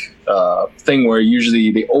like thing where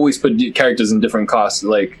usually they always put characters in different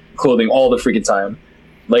like clothing all the freaking time.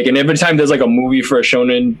 Like, and every time there's like a movie for a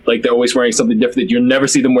shonen, like they're always wearing something different that you'll never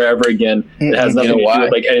see them wear ever again. It has nothing to do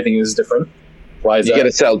with like anything is different. Why is that? You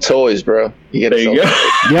gotta sell toys, bro. There you go.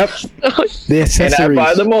 Yep. The accessories. And I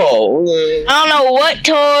buy them all. I don't know what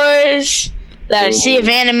toys that I see of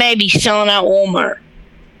anime be selling at Walmart.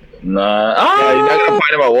 Nah. Yeah, you're not gonna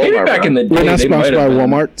find them at Walmart. Maybe back in the day. We're not they sponsored might have by been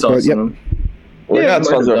Walmart, but yep. We're not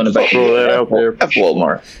sponsored by Walmart. F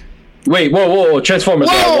Walmart. Wait, whoa. Transformers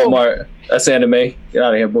at Walmart. That's anime. Get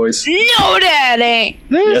out of here, boys. No, that ain't.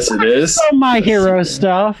 Yes, it is. Some My Hero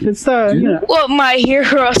stuff. It's the, you know. What My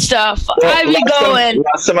Hero stuff? Well, I be going.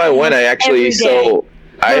 Last time I went, I actually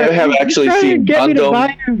I have actually seen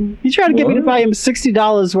Gundam. You trying to get me to buy him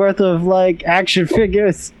 $60 worth of like action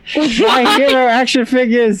figures. My Hero action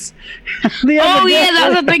figures. Oh yeah, that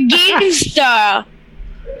was at the GameStar.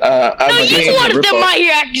 No, you wanted the My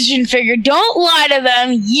Hero action figure. Don't lie to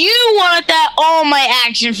them. You wanted that all my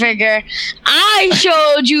action figure. I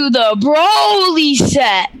showed you the Broly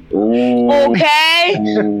set. Ooh. Okay?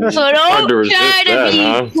 Ooh. So don't try to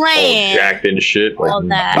be playing. All jacked and shit. All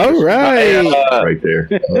that. All right. Right there.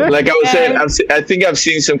 Like I was saying, I think I've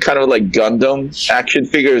seen some kind of like Gundam action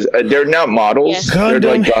figures. They're not models. Yes. They're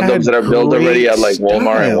like Gundams that are built already at like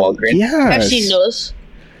Walmart and Walgreens. Yes. I've seen those.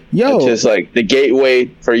 Yo. Which is like the gateway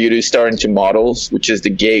for you to start into models, which is the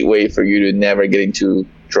gateway for you to never get into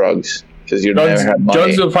drugs. Because you never have money.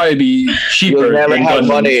 Drugs will probably be cheaper. You'll never than have Gundams.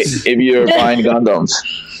 money if you're buying Gundams.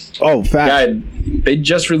 Oh, fact. God, they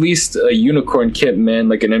just released a unicorn kit, man,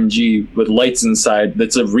 like an MG with lights inside.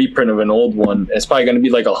 That's a reprint of an old one. It's probably going to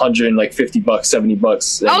be like $150,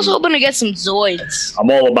 $70. I was hoping to get some Zoids.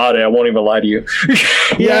 I'm all about it. I won't even lie to you.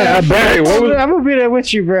 Yeah, I bet. I'm gonna be there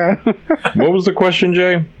with you, bro. What was the question,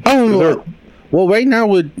 Jay? Oh, well, right now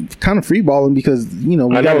we're kind of freeballing because, you know,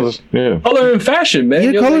 we got Color and fashion, man.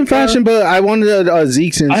 Yeah, You're color and like, fashion, but I wanted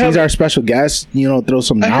Zeke, since he's our special guest, you know, throw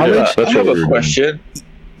some knowledge. I have a question.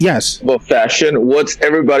 Yes. About fashion. What's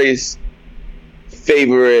everybody's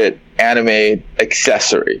favorite anime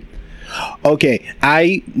accessory? Okay,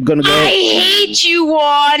 I'm gonna go. I hate you,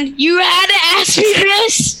 Juan. You had to ask me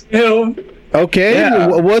this. Okay, Yeah.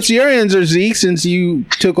 What's your answer, Zeke, since you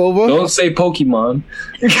took over? Don't say Pokemon.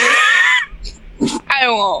 I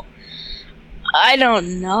won't. I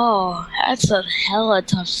don't know. That's a hella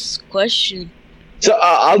tough question. So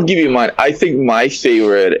I'll give you mine. I think my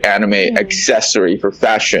favorite anime accessory for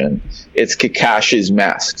fashion is Kakashi's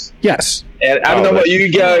masks. Yes. And I don't know about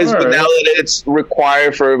you guys, but now that it's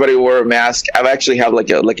required for everybody to wear a mask, I've actually have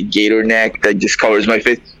like a gator neck that just covers my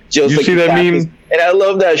face. Just You like see that meme? And I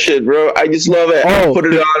love that shit, bro. I just love it. I put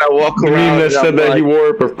it on, I walk The around. meme that said I'm that like, he wore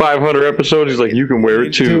it for 500 episodes. He's like, you can wear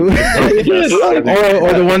it too. or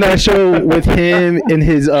the one that I showed with him and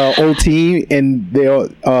his old team, and they all,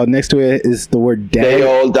 next to it is the word dead. They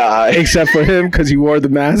all die. Except for him, because he wore the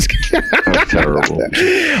mask. That's terrible.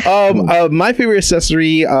 My favorite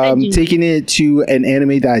accessory, taking it to an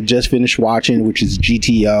anime that I just finished watching, which is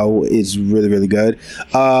GTO, is really, really good.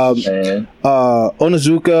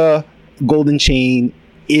 Onizuka golden chain.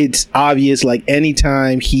 It's obvious, like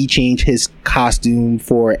anytime he changed his costume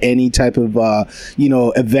for any type of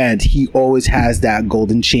event, he always has that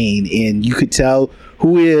golden chain, and you could tell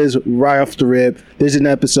who he is right off the rip. There's an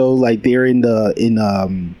episode like they're in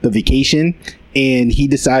the vacation, and he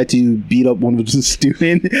decided to beat up one of the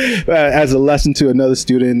students as a lesson to another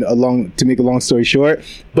student. To make a long story short,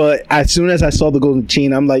 but as soon as I saw the golden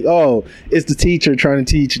chain, I'm like, oh, it's the teacher trying to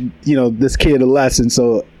teach this kid a lesson.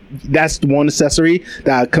 So that's the one accessory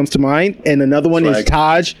that comes to mind, and another one is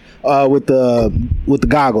Taj with the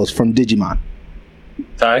goggles from Digimon.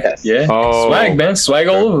 Taj, yeah, swag, man, swag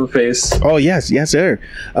all over the place. Oh yes, sir.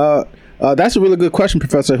 That's a really good question,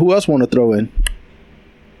 Professor. Who else want to throw in?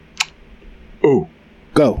 Ooh,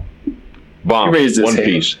 go. Bomb. One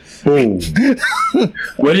Piece. Boom.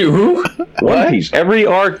 Who? One Piece. Every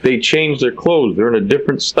arc they change their clothes. They're in a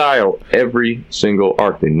different style every single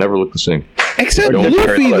arc. They never look the same. Except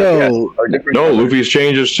Luffy, though. No, Luffy's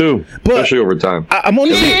changes too, especially over time. I'm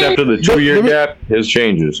only saying after the 2-year gap, his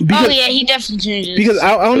changes. Because, he definitely changes. Because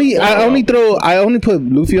I only put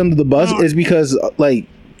Luffy under the bus is because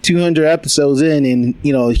 200 episodes in, and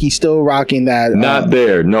he's still rocking that. Not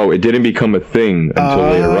there. No, it didn't become a thing until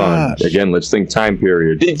later on. Again, let's think time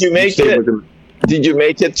period. Did you make it? Did you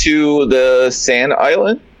make it to the Sand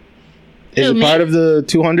Island? Is it part of the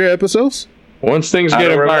 200 episodes? Once things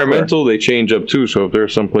get environmental, they change up too. So if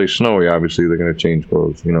there's someplace snowy, obviously they're going to change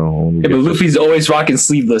clothes. Yeah, but Luffy's always rocking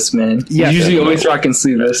sleeveless, man. Yeah, he's usually always rocking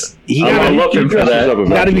sleeveless. I love him for that. You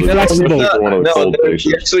got to be flexible.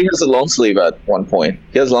 He actually has a long sleeve at one point.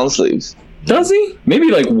 He has long sleeves. Does he?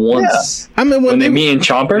 Maybe once. Yeah. I mean, when they meet in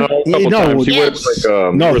Chomper.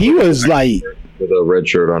 He was like with a red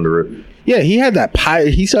shirt under it. Yeah, he had that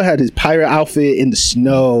pirate. He still had his pirate outfit in the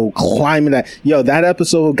snow, climbing that. Yo, that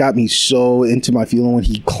episode got me so into my feeling when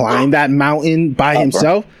he climbed that mountain by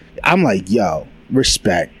himself. I'm like, yo,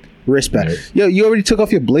 respect. Yo, you already took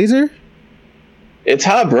off your blazer? It's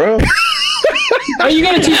hot, bro. How you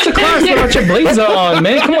gonna teach the class without your blazer on,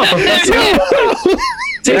 man? Come on, Professor.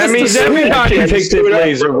 That means I can take the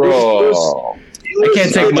blazer, bro. I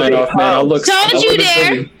can't take mine off, man. I'll look. Don't you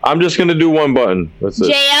dare! I'm just gonna do one button. That's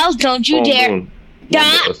it. JL, don't you dare!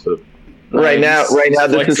 Stop! Right now,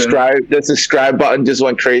 the subscribe button just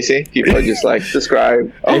went crazy. People are just like,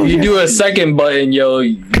 subscribe. If you do a second button, yo,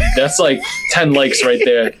 that's 10 likes right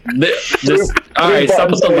there. All right,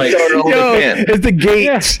 stop with the likes. Yo, it's the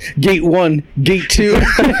gates. Yeah. Gate 1, gate 2.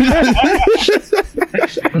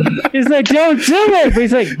 He's like, don't do it. But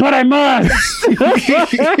he's like, but I must.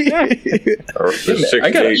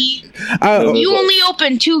 You only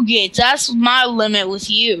open 2 gates. That's my limit with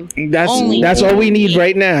you. That's all we need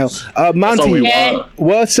right now. Monty,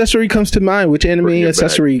 what accessory comes to mind? Which anime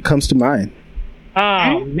accessory comes to mind?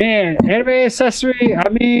 Oh man, anime accessory. I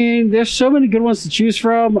mean, there's so many good ones to choose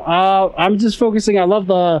from. I'm just focusing. I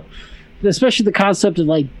love especially the concept of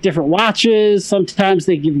different watches. Sometimes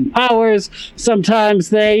they give you powers.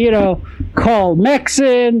 Sometimes they, call mechs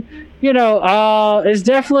in.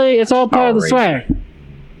 It's all part of the swag.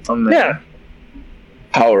 Yeah.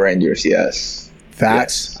 Power Rangers, yes.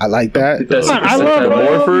 Facts. I like that. I love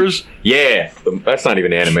Morphers. Yeah, that's not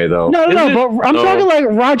even anime though. No, but I'm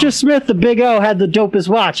talking Roger Smith, the Big O, had the dopest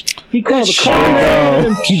watch. He called the car.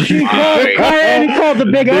 He called the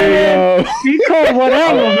Big O. He called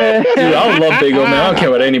whatever, man. Dude, I love Big O, man. I don't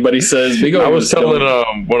care what anybody says. Big O. I was telling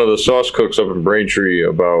one of the sauce cooks up in Braintree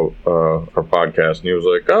about our podcast, and he was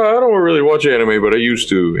like, "Oh, I don't really watch anime, but I used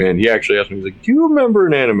to." And he actually asked me, he's like, "Do you remember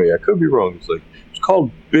an anime?" I could be wrong. He's like,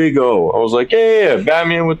 called Big O. I was like, yeah,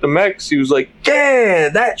 Batman with the mechs. He was like, yeah,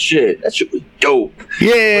 that shit was dope.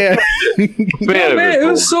 Yeah. Man, it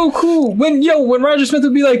was so cool. When Roger Smith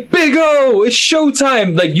would be like, Big O, it's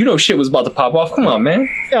showtime. Shit was about to pop off. Come on, man.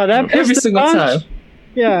 Yeah, that every single time.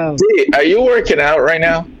 Yeah. D, are you working out right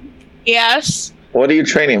now? Yes. What are you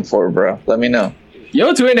training for, bro? Let me know.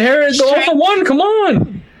 Yo, to inherit the All for One. Come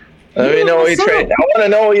on. Let me know what you're training. I want to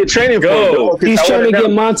know what you're training for. He's trying to get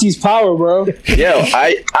Monty's power, bro. Yo,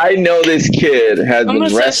 I know this kid has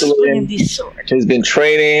been wrestling. He's been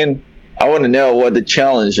training. I want to know what the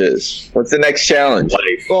challenge is. What's the next challenge?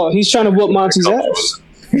 Well, he's trying to whoop Monty's ass.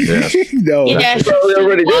 Yeah. No, that's probably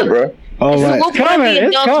already good, bro. All right. It's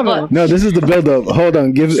coming. No, this is the build-up. Hold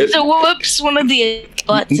on. Whoops one of the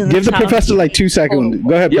butts. Give the professor 2 seconds.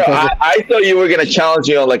 Go ahead, Professor. I thought you were gonna challenge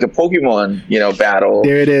me on a Pokemon, battle.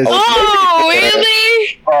 There it is. Oh,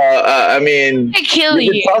 really? I mean, I kill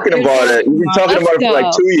you've been talking about it. You've been talking about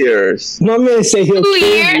it for 2 years. My man say he'll 2 kill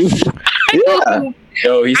years. you. Yeah.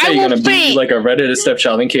 Yo, he said you're gonna be like a redheaded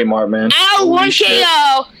stepchild in Kmart, man. I'll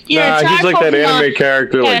 1KO. He's like that anime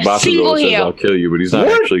character, like Bakugo says, "I'll kill you," but he's not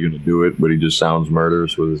actually gonna do it. But he just sounds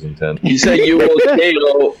murderous with his intent. You said you will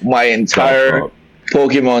KO my entire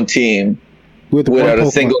Pokemon team without a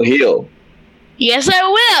single heal. Yes, I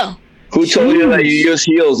will. Who told you that you use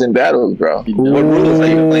heals in battles, bro? What rules are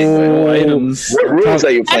you playing with? What rules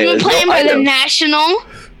are you playing with? I've been playing by the National.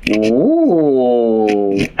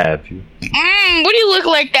 Ooh. Have you? What do you look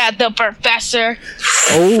like that, the professor?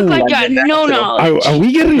 Oh, I got no knowledge. Are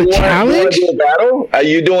we getting a challenge? Do a battle? Are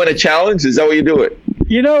you doing a challenge? Is that what you do it?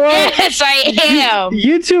 You know what? Yes, I am.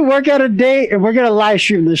 You two work out a date, and we're gonna live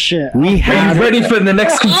stream this shit. Are you ready for the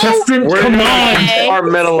next contestant? Come on,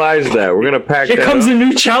 compartmentalize that. We're gonna pack. Here comes a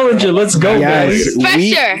new challenger. Let's go, guys.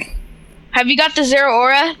 Professor, have you got the Zero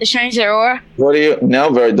Aura, the shiny Zero Aura? What do you? No,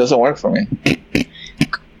 bro, it doesn't work for me.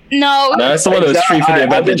 No, that's the one that was free for the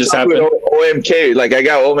event that just happened. OMK, like I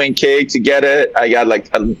got OMK to get it. I got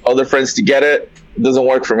like other friends to get it. It doesn't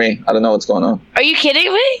work for me. I don't know what's going on. Are you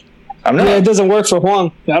kidding me? I'm not. Yeah, it doesn't work for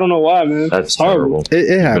Juan. I don't know why, man. That's horrible.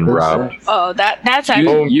 It happens. Been robbed. Oh, that's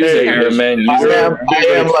actually. Use it here, man. I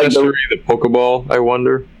am like the Pokeball. I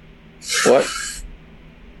wonder. What?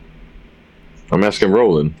 I'm asking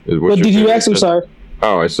Roland. What did you ask him, sir?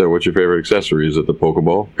 Oh, I said, what's your favorite accessory? Is it the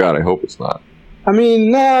Pokeball? God, I hope it's not. I mean,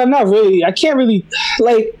 nah, not really. I can't really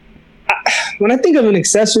like. When I think of an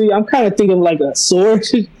accessory, I'm kind of thinking like a sword.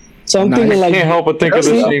 So I'm thinking like. I can't help but think of the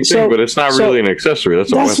same thing, but it's not really an accessory.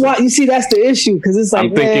 That's why you see. That's the issue because it's like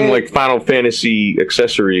I'm thinking like Final Fantasy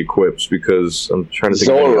accessory equips because I'm trying to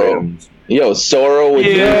think of items. Yo, Zoro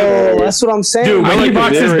with that's what I'm saying. Dude, when he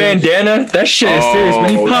boxes his bandana, that shit is serious. When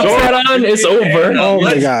he pops that on, it's over. Oh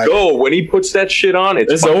my god! Go when he puts that shit on,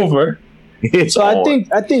 it's over. So I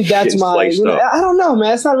think that's my. I don't know,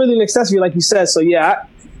 man. It's not really an accessory like you said. So yeah,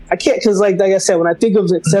 I can't because like I said, when I think of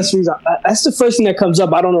accessories, that's the first thing that comes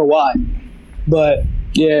up. I don't know why, but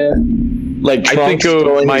yeah. Like I think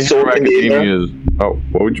of My Hero Academia. Oh,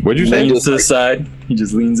 what'd you say? Leans to the side. He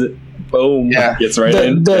just leans it. Boom. Yeah. Gets right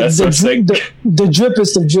in. The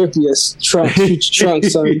drippest of drippiest.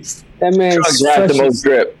 Trunks, son. That man's Trunks has the most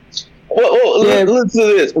drip. Well, yeah. Let's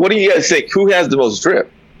do this. What do you guys think? Who has the most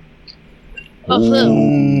drip? Of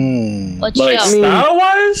who? Like style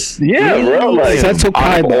wise? Yeah, bro. Like Seto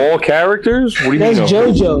Kaiba. All characters? What do you That's mean?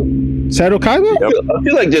 JoJo. Seto Kaiba? I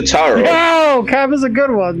feel like Jotaro. No, Kaiba's a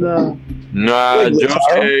good one though. Nah, Josuke.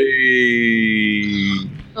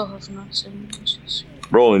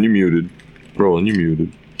 Roland, you muted.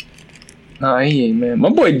 Nah, he ain't, man. My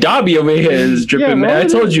boy Dobby over here is dripping, man. I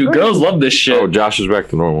told you, girls love this shit. Oh, Josh is back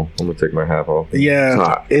to normal. I'm gonna take my hat off.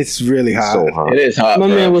 Yeah, it's really hot. So hot. It is hot. My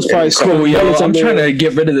man was probably cool. Yo, I'm trying to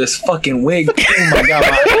get rid of this fucking wig. Oh my god,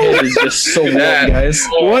 my head is just so warm, guys.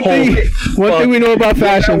 One thing we know about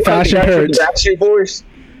fashion hurts. Backstreet Boys.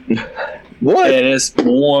 What? And it's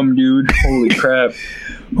warm, dude. Holy crap.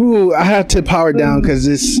 Ooh, I had to power down because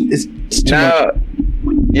it's too much.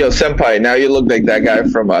 Yo, Senpai, now you look like that guy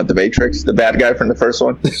from The Matrix, the bad guy from the first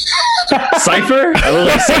one. Cypher? I look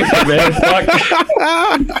like Cypher, man. Fuck.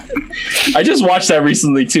 I just watched that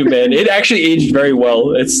recently, too, man. It actually aged very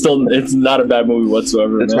well. It's not a bad movie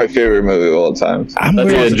whatsoever, It's my favorite movie of all time.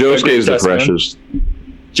 Josuke is the freshest.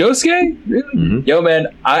 Josuke? Really? Mm-hmm. Yo, man,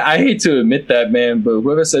 I hate to admit that, man, but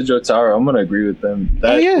whoever said Jotaro, I'm gonna agree with them.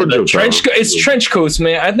 It's trench coats,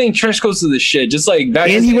 man. I think trench coats are the shit. Just like that.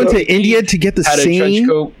 And he went to India to get the same trench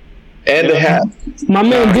coat and the hat. My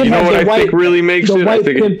man did have the white. Really makes the it. white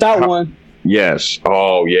pimped out one. Yes.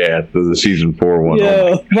 Oh yeah, the season 4 one.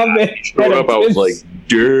 Yeah, my man. Showed up, I was like,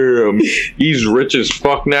 damn, he's rich as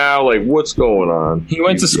fuck now. Like, what's going on? He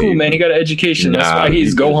went to school, man. He got an education. That's why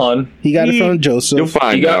he's Gohan. He got it from Joseph. You'll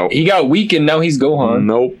find out. He got weak, and now he's Gohan.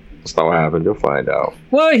 Nope, that's not what happened. You'll find out.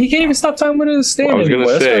 Well, he can't even stop time with his stand. I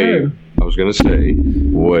was gonna say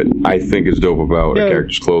what I think is dope about a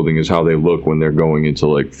character's clothing is how they look when they're going into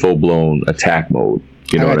like full blown attack mode.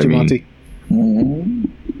 You know what I mean?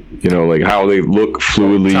 You know, like how they look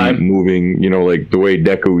fluidly moving, you know, like the way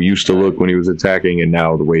Deku used to look when he was attacking and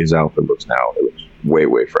now the way his outfit looks now. It looks way,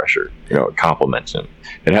 way fresher. You know, it complements him.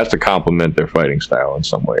 It has to complement their fighting style in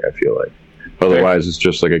some way, I feel like. Otherwise, it's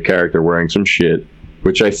just like a character wearing some shit,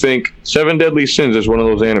 which I think Seven Deadly Sins is one of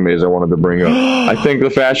those animes I wanted to bring up. I think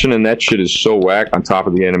the fashion in that shit is so whack on top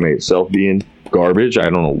of the anime itself being garbage. I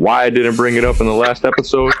don't know why I didn't bring it up in the last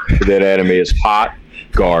episode, but that anime is hot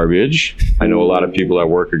garbage. I know a lot of people at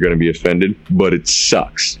work are going to be offended, but it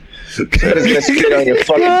sucks. That is gonna spit on your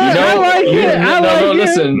fucking.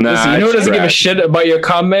 Listen. You know who doesn't give a shit about your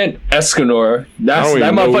comment? Escanor. That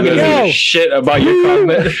motherfucker doesn't give a shit about your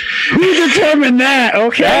comment. Who determined that?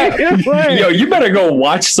 Okay. Yo, you better go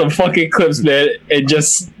watch some fucking clips, man, and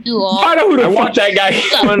just find out who the fuck that guy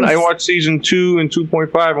is. I watched season 2 and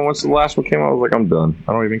 2.5, and once the last one came out, I was like, I'm done.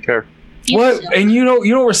 I don't even care. What? And you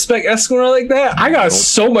don't respect Escanor like that? I got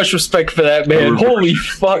so much respect for that man. Holy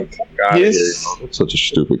fuck! It's such a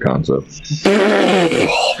stupid concept.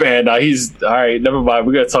 Oh man, he's all right. Never mind.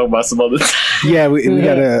 We gotta talk about some other. Yeah, we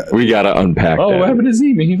gotta unpack. Oh, that. what happened to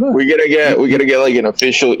Zeme? We gotta get like an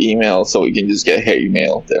official email so we can just get hate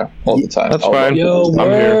email there all the time. That's fine. Yo,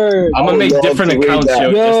 word. I'm gonna make different accounts,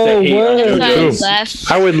 yo, just to hate.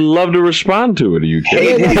 Left. I would love to respond to it. Are you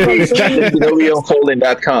kidding?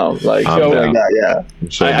 HateNoBeOnHolding.com. Like, I'm down. yeah.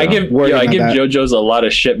 I give JoJo's a lot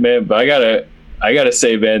of shit, man. But I gotta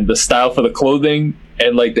say, man, the style for the clothing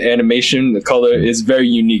and like the animation, the color is very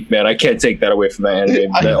unique, man. I can't take that away from that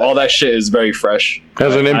anime. All that shit is very fresh.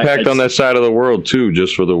 Has an impact on that side of the world too,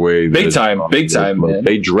 just for the way. Big time, man.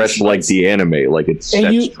 They dress like the anime, like it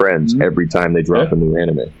sets trends every time they drop a new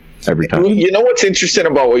anime. Every time. You know what's interesting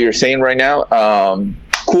about what you're saying right now?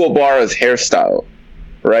 Kuwabara's hairstyle,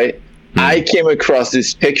 right? I came across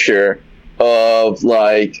this picture of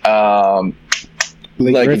like a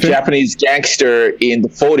Japanese gangster in the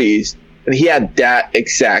 40s, and he had that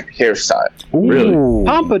exact hairstyle. Ooh. Really?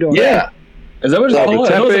 Pompadour. Yeah. Is that what it's called?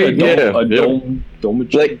 Like,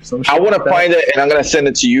 I want to find it, and I'm gonna send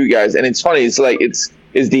it to you guys. And it's funny. It's like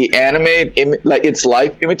is the anime like it's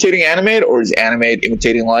life imitating anime, or is anime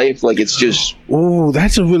imitating life? Like it's just. Oh,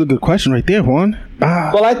 that's a really good question right there, Juan.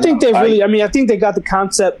 Well, I think they really. I think they got the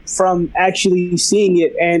concept from actually seeing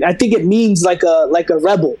it, and I think it means like a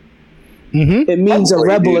rebel. Mm-hmm. It means a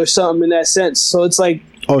rebel or something in that sense. So it's like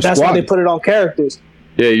that's why they put it on characters.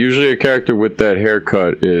 Yeah, usually a character with that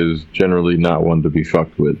haircut is generally not one to be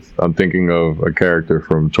fucked with. I'm thinking of a character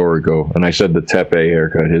from Toriko, and I said the Teppei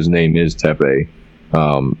haircut. His name is Teppei,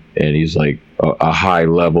 and he's like a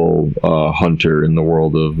high-level hunter in the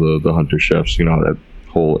world of the hunter chefs. You know how that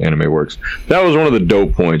whole anime works. That was one of the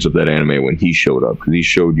dope points of that anime when he showed up, because he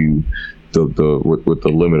showed you with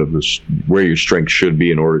the limit of this where your strength should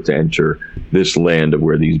be in order to enter this land of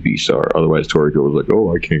where these beasts are. Otherwise, Toriko was like,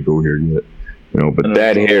 "Oh, I can't go here yet." You know, but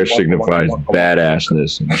that hair signifies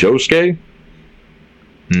badassness. Josuke?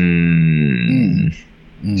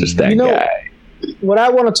 Just that guy. What I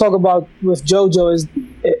want to talk about with JoJo is,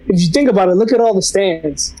 if you think about it, look at all the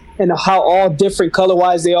stands and how all different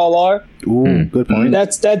color-wise they all are. Ooh, good point.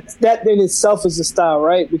 That in itself is a style,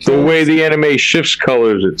 right? Because the way the anime shifts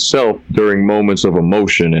colors itself during moments of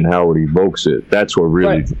emotion and how it evokes it. That's what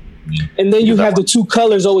really... Right. And then you have the two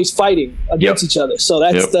colors always fighting against each other. So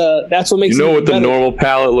that's what makes it what better. The normal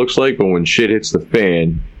palette looks like, but when shit hits the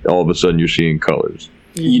fan, all of a sudden you're seeing colors.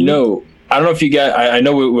 You know, I don't know if you got. I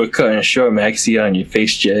know we're cutting it short, man. I can see it on your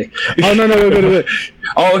face, Jay. Oh no, we're good.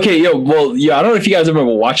 Oh, okay, I don't know if you guys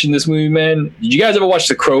remember watching this movie, man. Did you guys ever watch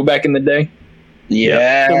The Crow back in the day?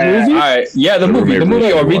 Yeah. The movie? All right. Yeah, the movie, or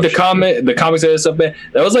read the comics and stuff, man.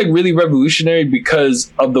 That was like really revolutionary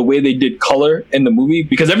because of the way they did color in the movie,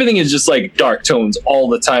 because everything is just like dark tones all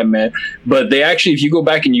the time, man. But they actually, if you go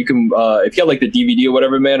back and you can, if you have like the DVD or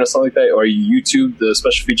whatever, man, or something like that, or you YouTube the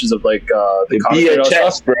special features of like the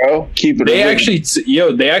VHS, bro. Keep it.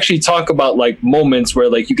 They actually talk about like moments where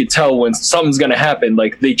like you could tell when something's gonna happen.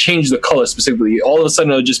 Like they change the color specifically. All of a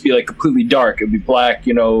sudden it'll just be like completely dark. It'll be black,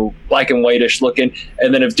 black and whitish looking.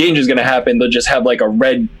 And then if danger's gonna happen, they'll just have like a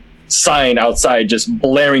red sign outside just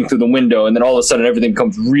blaring through the window, and then all of a sudden everything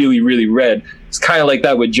becomes really, really red. It's kind of like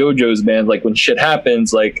that with JoJo's, man. Like when shit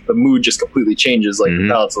happens, like the mood just completely changes, like the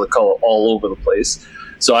palettes of the color all over the place.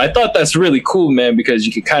 So I thought that's really cool, man, because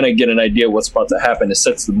you can kind of get an idea of what's about to happen. It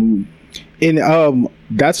sets the mood. And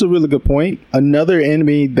that's a really good point. Another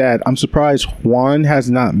anime that I'm surprised Juan has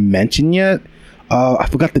not mentioned yet. I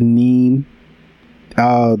forgot the name.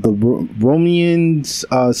 The Romanians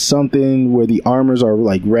something where the armors are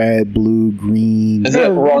like red, blue, green. Is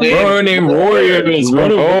that Ronin Warriors?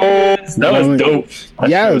 That was dope.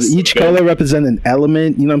 Each color represents an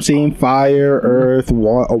element. You know what I'm saying? Fire, earth,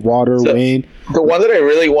 water, wind. The one that I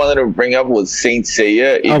really wanted to bring up was Saint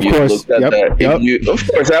Seiya. Of course,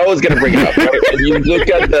 I was going to bring it up. Right? If you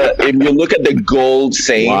look at the gold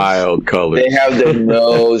Saints, wild colors. They have the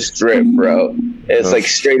nose drip, bro. It's like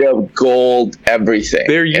straight up gold everything.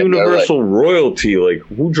 They're universal royalty. Like,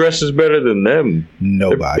 who dresses better than them?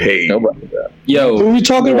 Nobody. Yo, who are we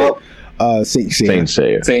talking about? Saint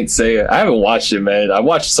Seiya. I haven't watched it, man. I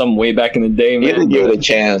watched some way back in the day, man. You didn't give it a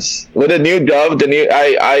chance. With the new dub,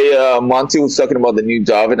 Monty was talking about the new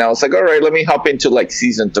dub, and I was like, all right, let me hop into like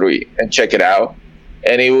season 3 and check it out.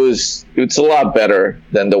 And it's a lot better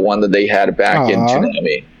than the one that they had back in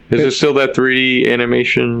Tsunami. Is it still that 3D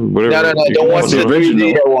animation? Whatever. No. Don't watch the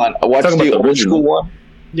 3D one. Watch the old school one.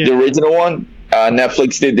 Yeah. The original one.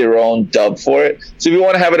 Netflix did their own dub for it. So if you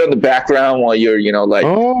want to have it on the background while you're,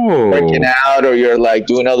 working out or you're like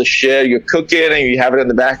doing other shit, you're cooking and you have it in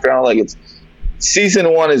the background, like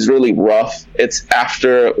season 1 is really rough. It's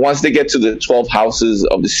once they get to the 12 houses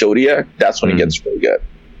of the Zodiac, that's when it gets really good.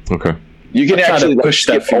 Okay. You can actually push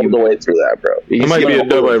that all the way through that, bro. It might be a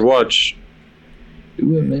dub I'd watch.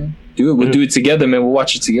 Do it, man. Do it. We'll do it together, man. We'll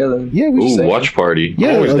watch it together. Yeah, watch party.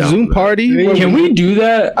 Yeah, a Zoom party. Can we do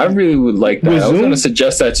that? I really would like that. I was going to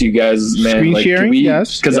suggest that to you guys, man. Screen sharing,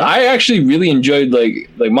 yes. Because I actually really enjoyed, like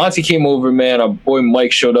Monty came over, man. Our boy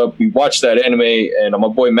Mike showed up. We watched that anime, and my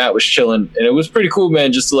boy Matt was chilling, and it was pretty cool,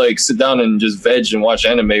 man. Just to like sit down and just veg and watch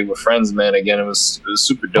anime with friends, man. Again, it was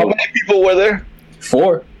super dope. How many people were there?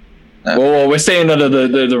 4. Well, we're staying under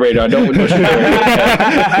the radar. Don't you worry.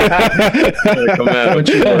 Come on, don't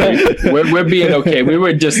you worry. We're being okay. We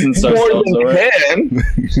were distanced ourselves. More than 10.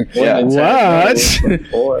 Yeah.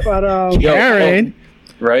 What? But Karen.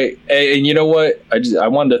 Right, and you know what? I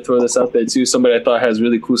wanted to throw this out there too. Somebody I thought has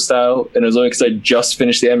really cool style, and it was only because I just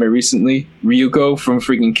finished the anime recently. Ryuko from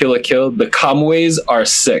freaking Kill la Kill. The Kamues are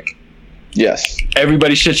sick. Yes.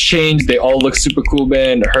 Everybody's shit's changed. They all look super cool,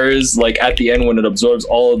 man. Hers, like at the end when it absorbs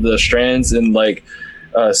all of the strands and like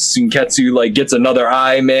Sunketsu like gets another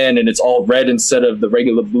eye, man, and it's all red instead of the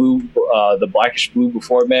regular blue, the blackish blue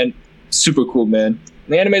before, man. Super cool, man.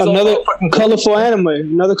 The anime's another colorful anime.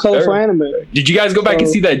 Another colorful anime. Did you guys go back and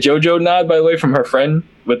see that JoJo nod, by the way, from her friend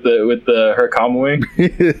with her Kamui?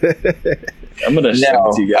 I'm gonna send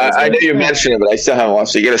it to you guys. I know you mentioned it, but I still haven't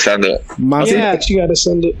watched it. You gotta send it. Yeah, you gotta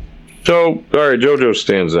send it. So, all right, JoJo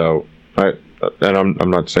stands out. And I'm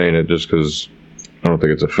not saying it just because I don't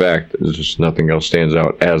think it's a fact. It's just nothing else stands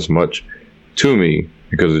out as much to me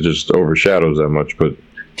because it just overshadows that much. But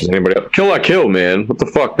does anybody else? Kill la Kill, man. What the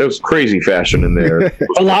fuck? That was crazy fashion in there.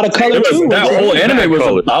 A lot of color too. That whole anime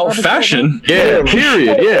was about fashion. Yeah,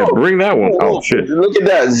 period. Yeah, bring that one. Oh shit! Look at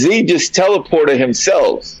that. Z just teleported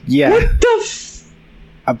himself. Yeah. What the?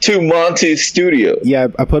 To Monty's studio. Yeah,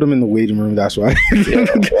 I put him in the waiting room. That's why.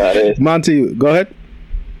 Monty, go ahead.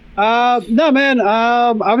 No, man.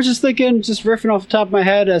 I was just thinking, just riffing off the top of my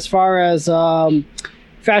head, as far as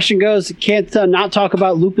fashion goes, can't not talk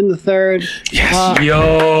about Lupin the Third. Yes.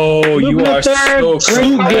 Yo, Lupin you are so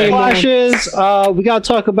great flashes. We got to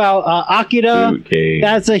talk about Akira. Okay.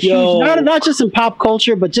 That's a huge, not just in pop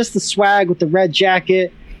culture, but just the swag with the red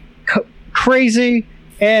jacket, crazy,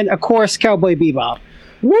 and of course Cowboy Bebop.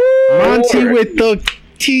 Woo! Monty with the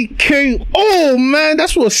TK. Oh man,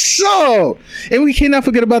 that's what's up. And we cannot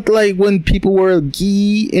forget about like when people wore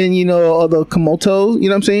gi and all the komoto. You know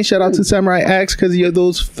what I'm saying? Shout out to Samurai X because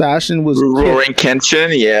those fashion was Roaring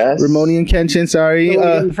Kenshin, yes. Ramonian Kenshin, sorry.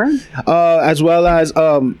 As well as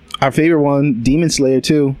our favorite one, Demon Slayer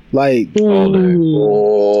too. Like,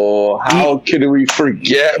 how could we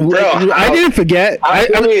forget, bro? I didn't forget.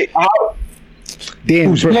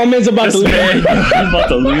 Damn, Moment's about to lose it. I'm about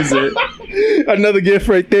to lose it. Another gift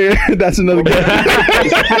right there. That's another gift.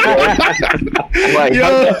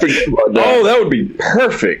 That would be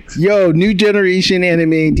perfect. Yo, new generation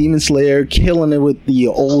anime, Demon Slayer, killing it with the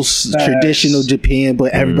old traditional Japan,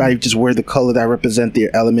 but everybody just wear the color that represent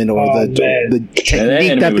their element or the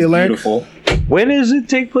technique that they learned. Beautiful. When does it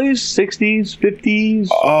take place? 60s, 50s?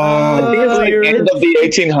 I think it's like end of the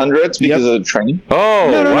 1800s because of the train. Oh,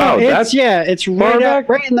 no, wow. It's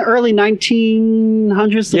right in the early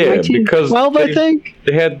 1900s to 1912, I think.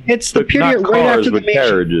 They had it's the period right after the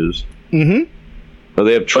carriages. Mm-hmm. Oh,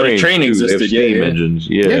 they have trains. The train existed, they have steam engines.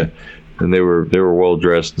 Yeah. And they were well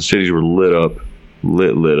dressed. The cities were lit up.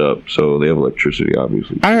 Lit up, so they have electricity,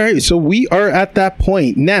 obviously. All right, so we are at that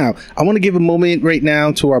point now. I want to give a moment right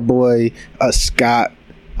now to our boy Scott.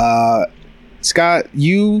 Scott,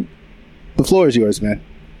 the floor is yours, man.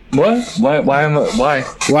 What? Why? Why?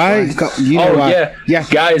 You know why? Yeah.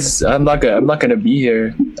 Guys, I'm not gonna be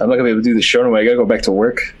here. I'm not gonna be able to do the show anymore. I gotta go back to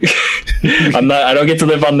work. I don't get to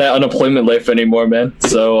live on that unemployment life anymore, man.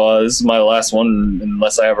 So this is my last one,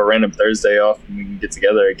 unless I have a random Thursday off and we can get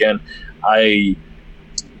together again.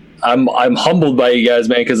 I'm humbled by you guys,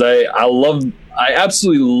 man, because I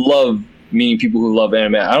absolutely love meeting people who love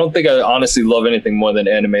anime. I don't think I honestly love anything more than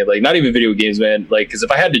anime, like not even video games, man. Like, because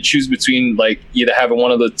if I had to choose between like either having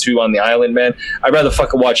one of the two on the island, man, I'd rather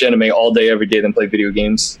fucking watch anime all day every day than play video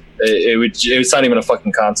games. It's not even a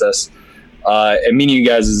fucking contest. And meeting you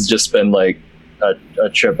guys has just been like a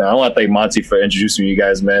trip, man. I want to thank Monty for introducing you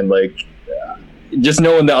guys, man. Like, just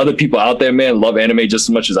knowing that other people out there, man, love anime just as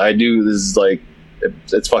much as I do. This is like,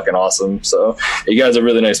 it's fucking awesome. So you guys are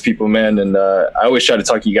really nice people, man. And I always try to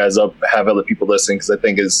talk you guys up, have other people listen, because I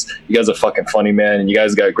think you guys are fucking funny, man. And you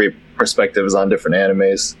guys got great perspectives on different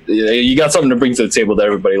animes. You got something to bring to the table that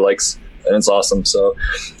everybody likes. And it's awesome. So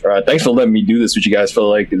thanks for letting me do this with you guys for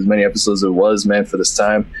like as many episodes as it was, man, for this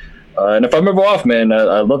time. And if I'm ever off, man,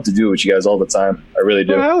 I'd love to do it with you guys all the time. I really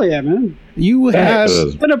do. Oh, hell yeah, man.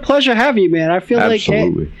 It's been a pleasure having you, man. I feel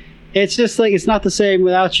Absolutely. like it's just like it's not the same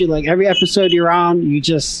without you. Like every episode you're on,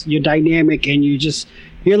 you're dynamic and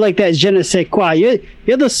you're like that je ne sais quoi.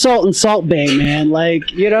 You're the salt bay, man.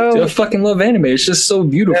 Like, you know, dude, I fucking love anime. It's just so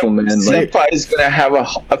beautiful, man. Like, Senpai is gonna have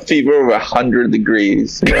a fever of 100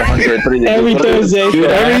 degrees. 103 every Thursday. Dude,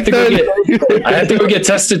 I have to go get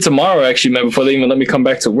tested tomorrow, actually, man, before they even let me come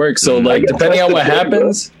back to work. So, like, depending on what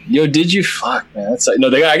happens, did you? Fuck, man. That's like, no,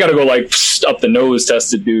 I gotta go like up the nose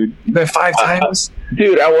tested, dude. You been 5 times.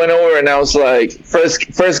 Dude, I went over and I was like,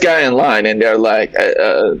 first guy in line, and they're like,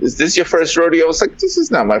 is this your first rodeo? I was like, this is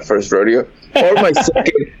not my first rodeo, or my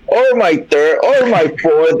second, or my third, or my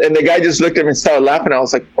fourth. And the guy just looked at me and started laughing. I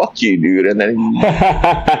was like, fuck you, dude. And then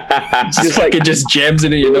it just jams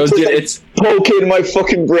into your nose, dude. It's poking my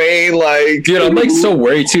fucking brain, like, dude, I'm like so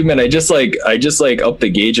worried too, man. I just like up the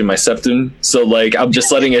gauge in my septum, so like I'm just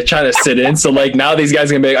letting it try to sit in. So like now these guys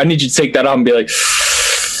are gonna be like, I need you to take that out and be like,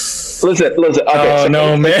 listen. Okay, oh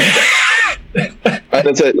no, man.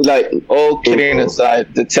 That's it. Like, all kidding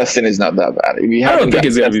aside, the testing is not that bad. If you I don't think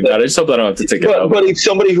it's gonna be bad. I just hope I don't have to take it out. But if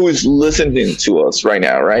somebody who's listening to us right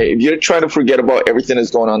now, right? If you're trying to forget about everything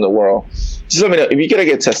that's going on in the world, just let me know. If you're gonna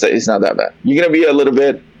get tested, it's not that bad. You're gonna be a little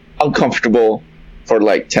bit uncomfortable for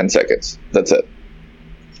like 10 seconds. That's it.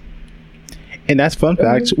 And that's fun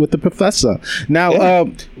facts with the professor. Now,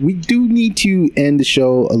 we do need to end the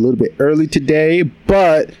show a little bit early today,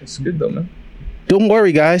 but it's good though, man. Don't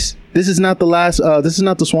worry, guys. This is not the last. This is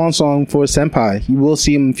not the swan song for Senpai. You will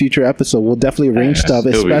see him in future episode. We'll definitely arrange stuff,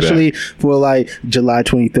 especially for like July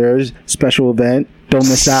 23rd special event. Don't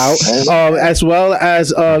miss out. As well as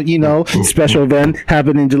special event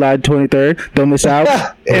happening July 23rd. Don't miss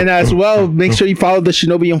out. And as well, make sure you follow the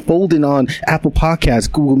Shinobi Unfolding on Apple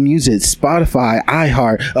Podcasts, Google Music, Spotify,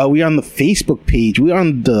 iHeart. We on the Facebook page. We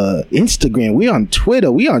on the Instagram. We on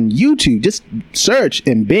Twitter. We on YouTube. Just search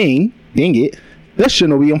and ding it. The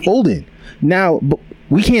Shinobi Unfolding. Now,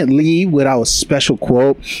 we can't leave without a special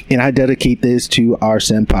quote, and I dedicate this to our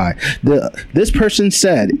senpai. This person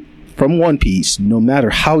said from One Piece, no matter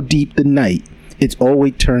how deep the night, it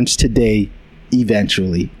always turns to day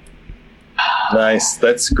eventually. Nice.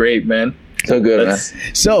 That's great, man. So good, man.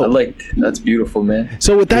 So that's beautiful, man.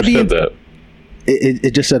 So with that being said,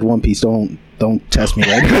 it just said One Piece. Don't test me,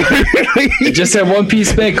 right? It just said One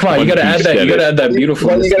Piece, man. Come on, you gotta add that. You gotta add that beautiful.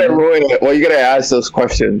 Well, you gotta ruin it. Well, you gotta ask those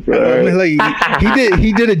questions. I mean, like,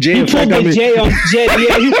 he did a J. He put the J on J.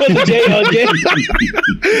 Yeah, he put the J on J.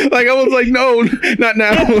 Like I was like, no, not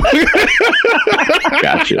now.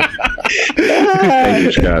 Gotcha. Thank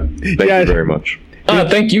you, Scott. Thank you very much.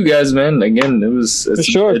 Thank you guys, man. Again, it's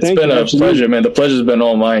been a pleasure, man. The pleasure's been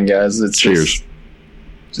all mine, guys. Cheers.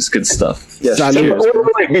 Just good stuff. Yes. Cheers.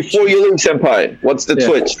 Wait, before you leave, Senpai, what's the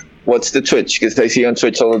Twitch? What's the Twitch? Because I see you on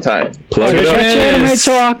Twitch all the time. Plug it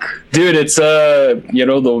up. Dude, it's the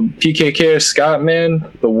PKK Scott, man.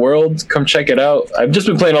 The world. Come check it out. I've just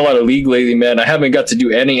been playing a lot of League lately, man. I haven't got to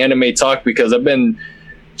do any anime talk because I've been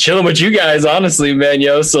chilling with you guys, honestly, man.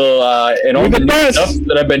 So and all the new stuff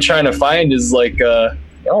that I've been trying to find is like y'all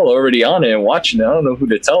already on it and watching it. I don't know who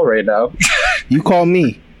to tell right now. You call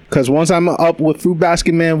me. Because once I'm up with Fruit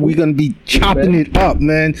Basket, man, we're going to be chopping it up,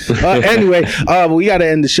 man. Anyway, we got to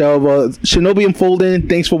end the show. Shinobi Unfolding,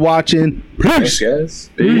 thanks for watching. Peace, guys.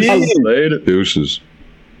 Peace. Later. Deuces.